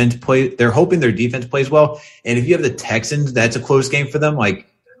defense they're hoping their defense plays well. And if you have the Texans, that's a close game for them. Like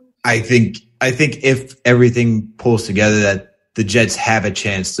I think if everything pulls together, that the Jets have a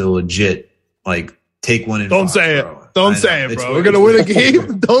chance to legit like take one in. Don't say it. Don't say it, bro. We're going to win a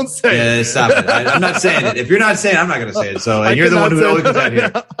game. Don't say it. Stop it. I'm not saying it. If you're not saying it, I'm not going to say it. So and you're the one who always comes out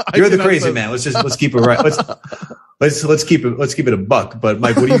here. You're the crazy man. Let's keep it right. Let's keep it a buck. But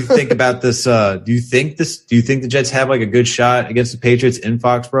Mike, what do you think about this? Do you think the Jets have like a good shot against the Patriots in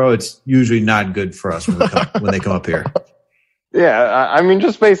Foxborough? It's usually not good for us when they come up here. Yeah, I mean,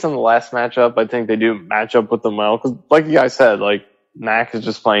 just based on the last matchup, I think they do match up with them well. Because, like you guys said, like Mac is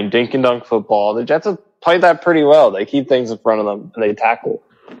just playing dink and dunk football. The Jets have played that pretty well. They keep things in front of them and they tackle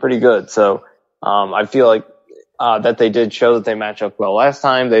pretty good. So I feel like that they did show that they match up well last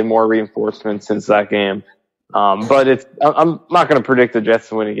time. They have more reinforcements since that game. But I'm not going to predict the Jets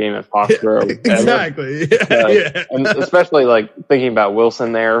to win a game at Foxborough. Exactly. And especially like thinking about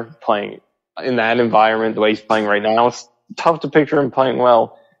Wilson there playing in that environment, the way he's playing right now, it's tough to picture him playing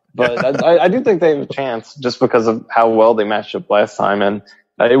well. But I do think they have a chance just because of how well they matched up last time. And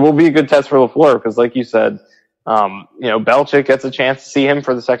it will be a good test for LaFleur because, like you said, Belichick gets a chance to see him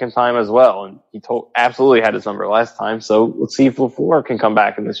for the second time as well. And he absolutely had his number last time. So let's see if LaFleur can come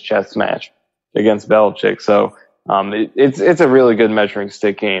back in this chess match against Belichick. So it's a really good measuring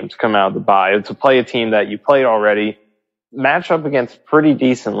stick game to come out of the bye. To play a team that you played already, match up against pretty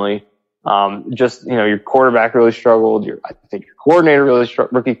decently. Your quarterback really struggled. I think your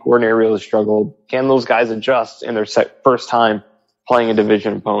rookie coordinator really struggled. Can those guys adjust in their first time playing a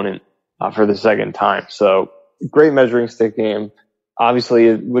division opponent for the second time? So great measuring stick game. Obviously,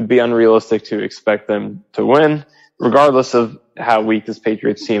 it would be unrealistic to expect them to win, regardless of how weak this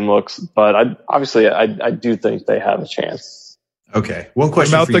Patriots team looks. But I do think they have a chance. Okay. One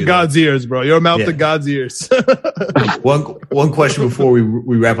question. Mouth to God's ears, bro. Your mouth to God's ears. One question before we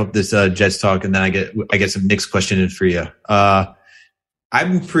wrap up this Jets talk, and then I get some Knicks questions for you. I've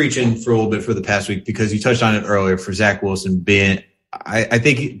been preaching for a little bit for the past week because you touched on it earlier for Zach Wilson being. I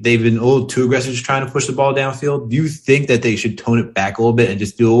think they've been a little too aggressive just trying to push the ball downfield. Do you think that they should tone it back a little bit and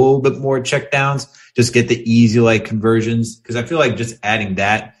just do a little bit more check downs, just get the easy like conversions? Because I feel like just adding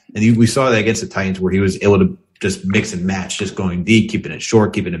that, and we saw that against the Titans where he was able to just mix and match, just going deep, keeping it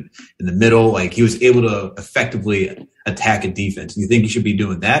short, keeping it in the middle. Like he was able to effectively attack a defense. Do you think he should be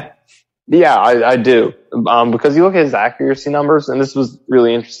doing that? Yeah, I do. Because you look at his accuracy numbers, and this was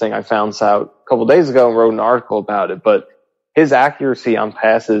really interesting. I found this out a couple of days ago and wrote an article about it, but his accuracy on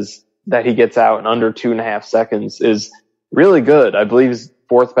passes that he gets out in under 2.5 seconds is really good. I believe he's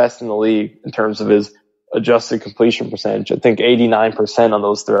 4th best in the league in terms of his adjusted completion percentage. I think 89% on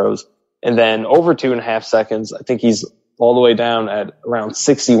those throws. And then over 2.5 seconds, I think he's all the way down at around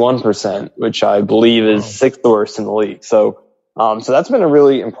 61%, which I believe is 6th worst in the league. So that's been a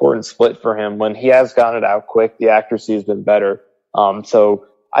really important split for him. When he has gotten it out quick, the accuracy has been better. So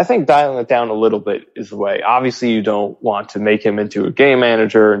I think dialing it down a little bit is the way. Obviously, you don't want to make him into a game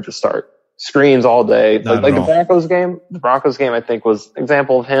manager and just start screens all day. Like the Broncos game. The Broncos game, I think, was an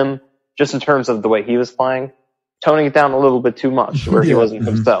example of him just in terms of the way he was playing, toning it down a little bit too much where he wasn't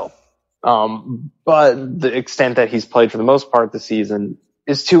himself. But the extent that he's played for the most part this season,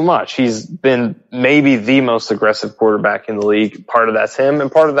 is too much. He's been maybe the most aggressive quarterback in the league. Part of that's him,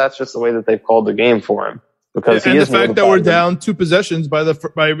 and part of that's just the way that they've called the game for him. Because and the fact that we're down 2 possessions by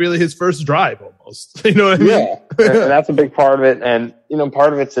really his first drive almost. You know what I mean? Yeah, and that's a big part of it. And,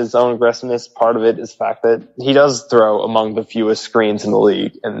 part of it's his own aggressiveness. Part of it is the fact that he does throw among the fewest screens in the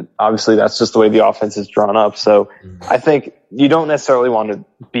league. And obviously that's just the way the offense is drawn up. So I think you don't necessarily want to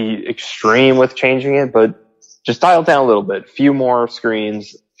be extreme with changing it, but just dial down a little bit. Few more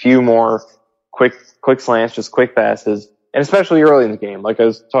screens, few more quick slants, just quick passes. And especially early in the game, like I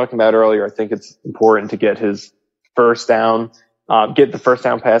was talking about earlier, I think it's important to get his first down, get the first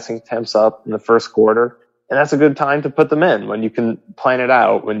down passing attempts up in the first quarter. And that's a good time to put them in when you can plan it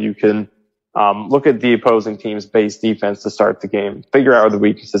out, when you can look at the opposing team's base defense to start the game, figure out where the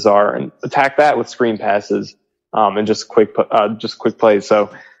weaknesses are, and attack that with screen passes and just quick plays.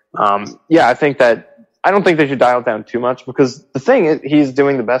 So, I think that I don't think they should dial it down too much, because the thing he's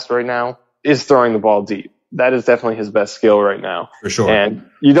doing the best right now is throwing the ball deep. That is definitely his best skill right now. For sure. And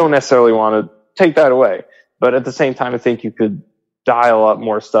you don't necessarily want to take that away. But at the same time, I think you could dial up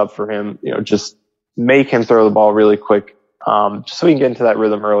more stuff for him, just make him throw the ball really quick, just so he can get into that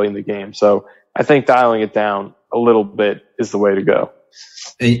rhythm early in the game. So I think dialing it down a little bit is the way to go.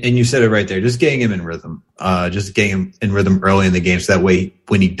 And you said it right there, just getting him in rhythm, early in the game. So that way,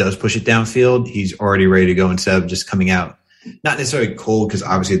 when he does push it downfield, he's already ready to go instead of just coming out, not necessarily cold, because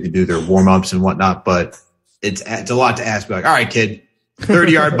obviously they do their warm ups and whatnot, but it's a lot to ask. Be like, all right, kid,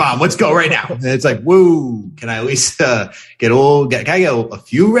 30-yard bomb. Let's go right now. And it's like, woo, can I at least can I get a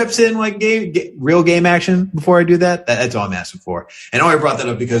few reps in, like real game action before I do that? That's all I'm asking for. And I brought that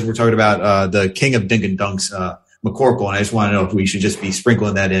up because we're talking about the king of dink and dunks, McCorkle, and I just want to know if we should just be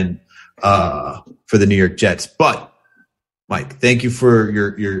sprinkling that in for the New York Jets. But Mike, thank you for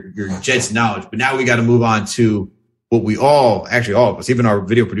your Jets knowledge. But now we got to move on to what we all of us, even our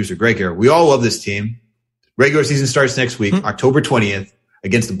video producer Greg here, we all love this team. Regular season starts next week, October 20th,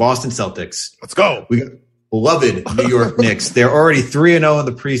 against the Boston Celtics. Let's go. We got beloved New York Knicks. They're already 3-0 in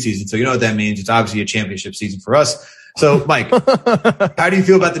the preseason, so you know what that means. It's obviously a championship season for us. So, Mike, how do you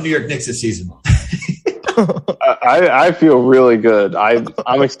feel about the New York Knicks this season? I feel really good.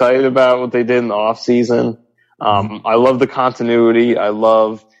 I'm excited about what they did in the offseason. I love the continuity. I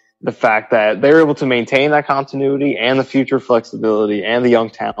love the fact that they're able to maintain that continuity and the future flexibility and the young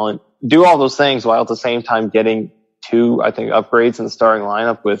talent, do all those things while at the same time getting 2, I think, upgrades in the starting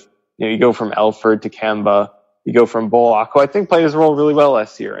lineup with, you go from Elford to Kemba, you go from Bullock, who I think played his role really well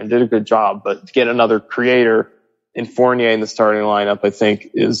last year and did a good job, but to get another creator in Fournier in the starting lineup, I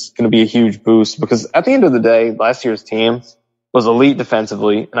think is going to be a huge boost, because at the end of the day, last year's team was elite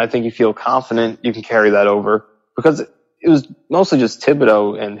defensively, and I think you feel confident you can carry that over, because it was mostly just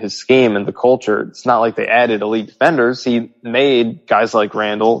Thibodeau and his scheme and the culture. It's not like they added elite defenders. He made guys like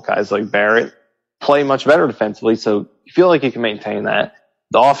Randall, guys like Barrett play much better defensively. So you feel like you can maintain that.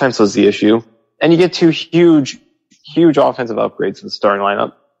 The offense was the issue. And you get 2 huge offensive upgrades to the starting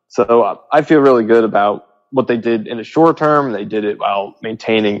lineup. So I feel really good about what they did in the short term. They did it while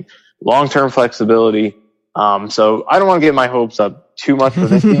maintaining long-term flexibility. So I don't want to get my hopes up too much for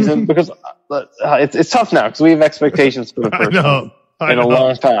this season, because it's tough now, because we have expectations for the first time in a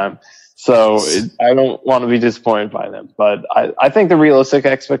long time. So I don't want to be disappointed by them. But I think the realistic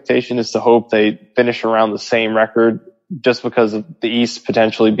expectation is to hope they finish around the same record, just because of the East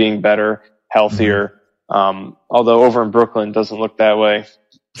potentially being better, healthier. Although over in Brooklyn it doesn't look that way.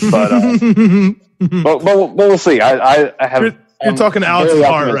 But but we'll see. You're talking Alex's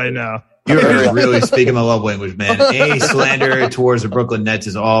heart right now. You're really speaking my love language, man. Any slander towards the Brooklyn Nets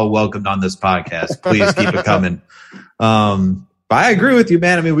is all welcomed on this podcast. Please keep it coming. But I agree with you,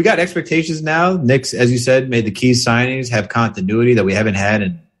 man. I mean, we got expectations now. Knicks, as you said, made the key signings, have continuity that we haven't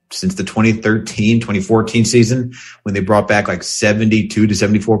had since the 2013-2014 season, when they brought back like 72 to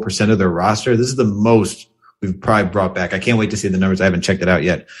 74% of their roster. This is the most we've probably brought back. I can't wait to see the numbers. I haven't checked it out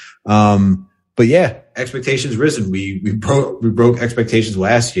yet. But yeah, expectations risen. We broke expectations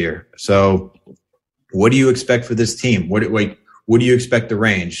last year. So what do you expect for this team? What do you expect the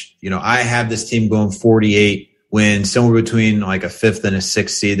range? I have this team going 48 wins, somewhere between like a 5th and a 6th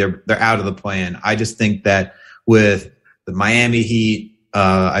seed. They're out of the play-in. I just think that with the Miami Heat,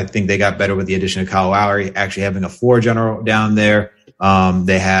 I think they got better with the addition of Kyle Lowry, actually having a floor general down there.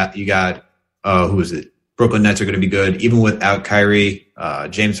 You got who is it? Brooklyn Nets are going to be good, even without Kyrie,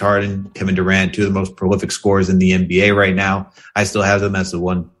 James Harden, Kevin Durant, 2 of the most prolific scorers in the NBA right now. I still have them as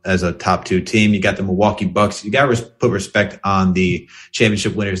a top 2 team. You got the Milwaukee Bucks. You got to put respect on the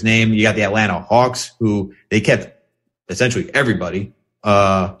championship winner's name. You got the Atlanta Hawks, who they kept essentially everybody.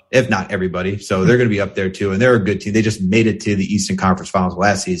 if not everybody. So they're going to be up there too. And they're a good team. They just made it to the Eastern Conference Finals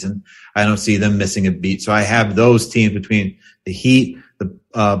last season. I don't see them missing a beat. So I have those teams between the Heat, the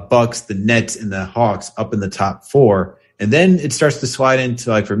Bucks, the Nets, and the Hawks up in the top 4. And then it starts to slide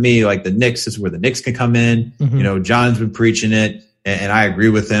into, like, for me, like the Knicks is where the Knicks can come in. Mm-hmm. You know, John's been preaching it. And I agree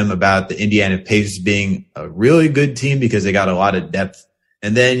with him about the Indiana Pacers being a really good team because they got a lot of depth.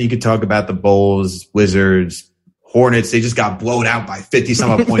 And then you could talk about the Bulls, Wizards, Hornets. They just got blown out by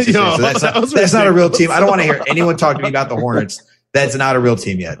 50-some points. So that's not a real team. I don't want to hear anyone talk to me about the Hornets. That's not a real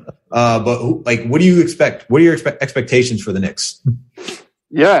team yet. But like, what do you expect? What are your expectations for the Knicks?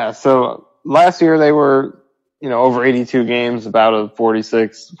 Yeah. So last year they were, over 82 games, about a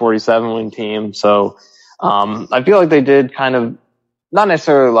 46, 47 win team. So, I feel like they did kind of not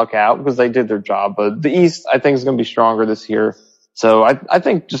necessarily luck out because they did their job, but the East I think is going to be stronger this year. So I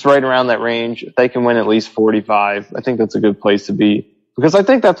think just right around that range, if they can win at least 45, I think that's a good place to be, because I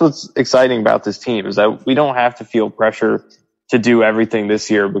think that's what's exciting about this team is that we don't have to feel pressure to do everything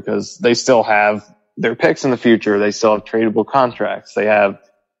this year because they still have their picks in the future. They still have tradable contracts. They have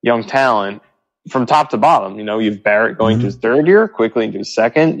young talent from top to bottom. You have Barrett going to his third year, quickly into his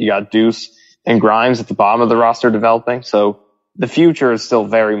second. You got Deuce and Grimes at the bottom of the roster developing. So the future is still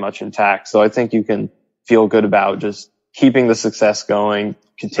very much intact. So I think you can feel good about just keeping the success going,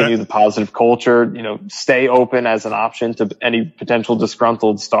 continue the positive culture, stay open as an option to any potential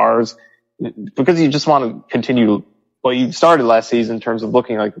disgruntled stars, because you just want to continue what you started last season in terms of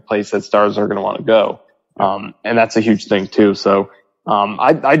looking like the place that stars are going to want to go. And that's a huge thing too. So,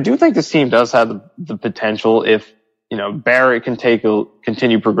 I do think this team does have the potential if, Barrett can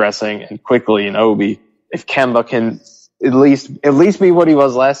continue progressing and quickly, and Obi, if Kemba can at least be what he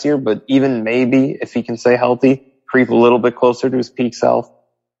was last year, but even maybe if he can stay healthy, creep a little bit closer to his peak self,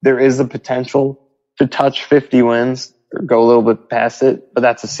 there is the potential to touch 50 wins or go a little bit past it, but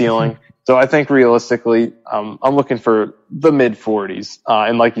that's a ceiling. So I think realistically, I'm looking for the mid 40s.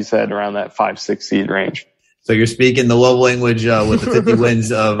 And like you said, around that 5-6 seed range. So you're speaking the love language with the 50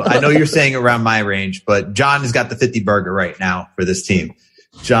 wins of, I know you're saying around my range, but John has got the 50 burger right now for this team.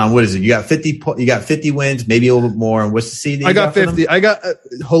 John, what is it? You got 50 wins, maybe a little bit more. And what's the seed? I got 50. I got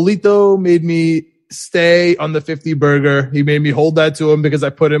Jolito made me stay on the 50 burger. He made me hold that to him because I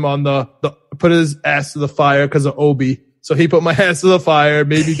put him on put his ass to the fire because of Obi. So he put my ass to the fire,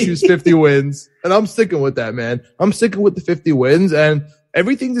 made me choose 50 wins. And I'm sticking with that, man. I'm sticking with the 50 wins, and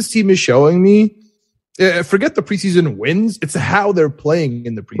everything this team is showing me, forget the preseason wins. It's how they're playing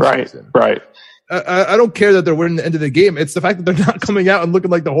in the preseason. Right. I don't care that they're winning the end of the game. It's the fact that they're not coming out and looking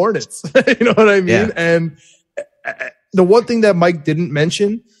like the Hornets. You know what I mean? Yeah. And the one thing that Mike didn't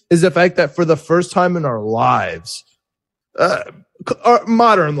mention is the fact that for the first time in our lives, our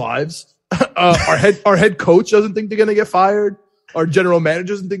modern lives, our head coach doesn't think they're going to get fired. Our general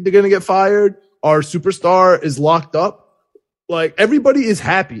manager doesn't think they're going to get fired. Our superstar is locked up. Like, everybody is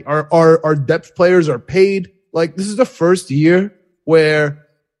happy. Our depth players are paid. Like, this is the first year where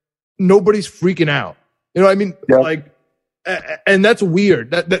nobody's freaking out. You know what I mean? Yeah. Like, and that's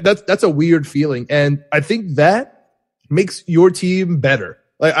weird. That's a weird feeling. And I think that makes your team better.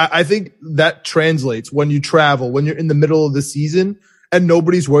 Like, I think that translates when you travel, when you're in the middle of the season and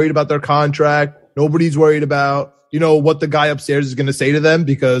nobody's worried about their contract. Nobody's worried about, what the guy upstairs is going to say to them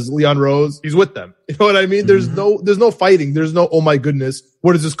because Leon Rose, he's with them. You know what I mean? There's no fighting. There's no, oh my goodness,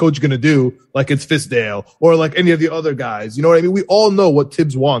 what is this coach going to do? Like it's Fisdale or like any of the other guys. You know what I mean? We all know what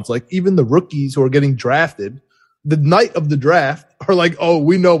Tibbs wants. Like, even the rookies who are getting drafted the night of the draft are like, oh,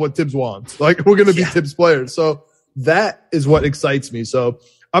 we know what Tibbs wants. Like, we're going to be Tibbs players. So that is what excites me. So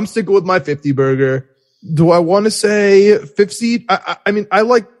I'm sticking with my 50 burger. Do I want to say 5th seed?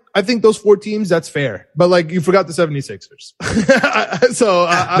 I think those 4 teams, that's fair. But like, you forgot the 76ers.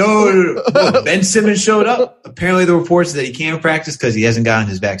 No. Well, Ben Simmons showed up. Apparently the reports that he can't practice because he hasn't gotten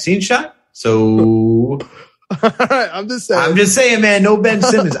his vaccine shot. So I'm just saying, man, no Ben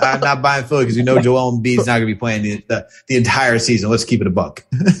Simmons. I'm not buying Philly because Joel Embiid's not going to be playing the entire season. Let's keep it a buck.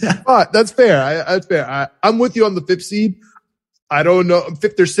 All right, that's fair. That's fair. I'm with you on the 5th seed. I don't know,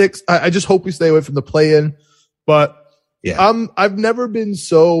 5th or 6th. I just hope we stay away from the play-in. But yeah, I've never been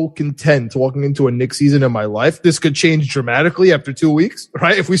so content walking into a Knicks season in my life. This could change dramatically after 2 weeks,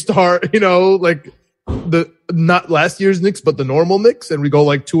 right? If we start, like not last year's Knicks, but the normal Knicks, and we go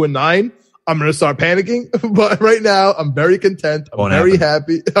like 2-9, I'm going to start panicking. But right now, I'm very content. I'm very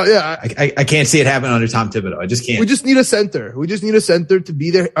happy. I can't see it happen under Tom Thibodeau. I just can't. We just need a center. To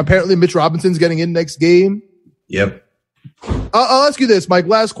be there. Apparently, Mitch Robinson's getting in next game. Yep. I'll ask you this, Mike.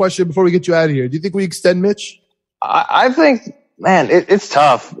 Last question before we get you out of here. Do you think we extend Mitch? I think, man, it's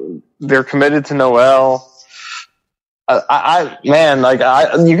tough. They're committed to Noel.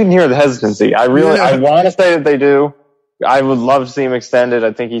 You can hear the hesitancy. I want to say that they do. I would love to see him extended.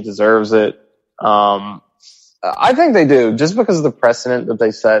 I think he deserves it. I think they do, just because of the precedent that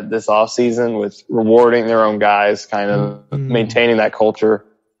they set this offseason with rewarding their own guys, kind of maintaining that culture.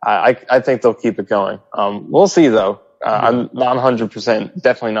 I think they'll keep it going. We'll see though. I'm not 100%,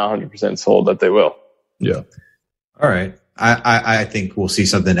 definitely not 100% sold that they will. Yeah. All right. I think we'll see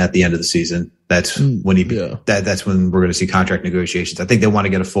something at the end of the season. That's when that's when we're going to see contract negotiations. I think they want to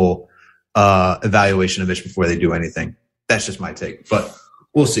get a full evaluation of Mitch before they do anything. That's just my take, but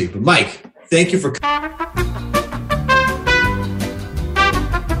we'll see. But Mike, thank you for.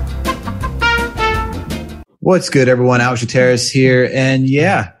 What's good, everyone? Alex Terrace here. And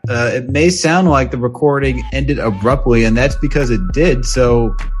it may sound like the recording ended abruptly, and that's because it did.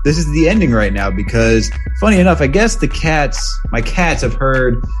 So this is the ending right now because, funny enough, I guess my cats have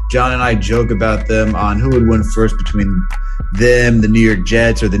heard John and I joke about them on who would win first between them, the New York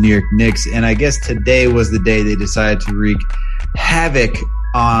Jets, or the New York Knicks. And I guess today was the day they decided to wreak havoc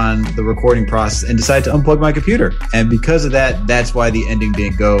on the recording process and decided to unplug my computer. And because of that, that's why the ending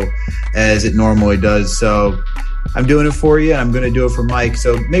didn't go as it normally does. So I'm doing it for you, and I'm going to do it for Mike.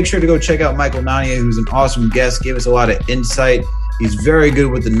 So make sure to go check out Michael Nania, who's an awesome guest, gave us a lot of insight. He's very good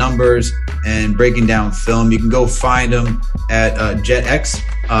with the numbers and breaking down film. You can go find him at JetX,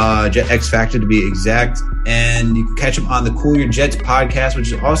 JetX Factor to be exact. And you can catch him on the Cool Your Jets podcast,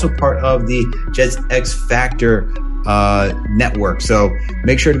 which is also part of the Jets X Factor network. So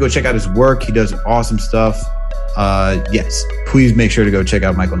make sure to go check out his work. He does awesome stuff. Yes, please make sure to go check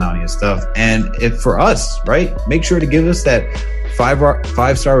out Michael Nania's stuff. And if for us, right, make sure to give us that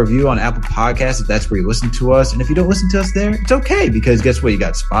 5-star review on Apple Podcasts if that's where you listen to us. And if you don't listen to us there, it's okay, because guess what? You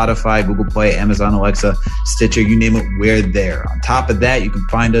got Spotify, Google Play, Amazon Alexa, Stitcher, you name it, we're there. On top of that, you can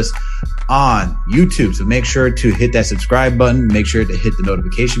find us on YouTube. So make sure to hit that subscribe button, make sure to hit the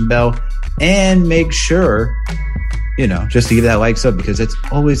notification bell, and make sure, just to give that like sub, because that's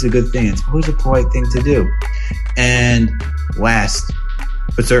always a good thing. It's always a polite thing to do. And last,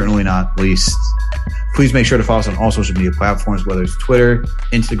 but certainly not least, please make sure to follow us on all social media platforms, whether it's Twitter,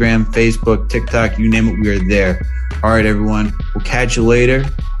 Instagram, Facebook, TikTok, you name it, we are there. All right, everyone. We'll catch you later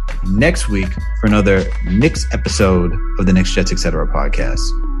next week for another Knicks episode of the Knicks Jets Etc. podcast.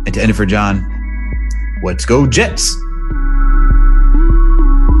 And to end it for John, let's go Jets.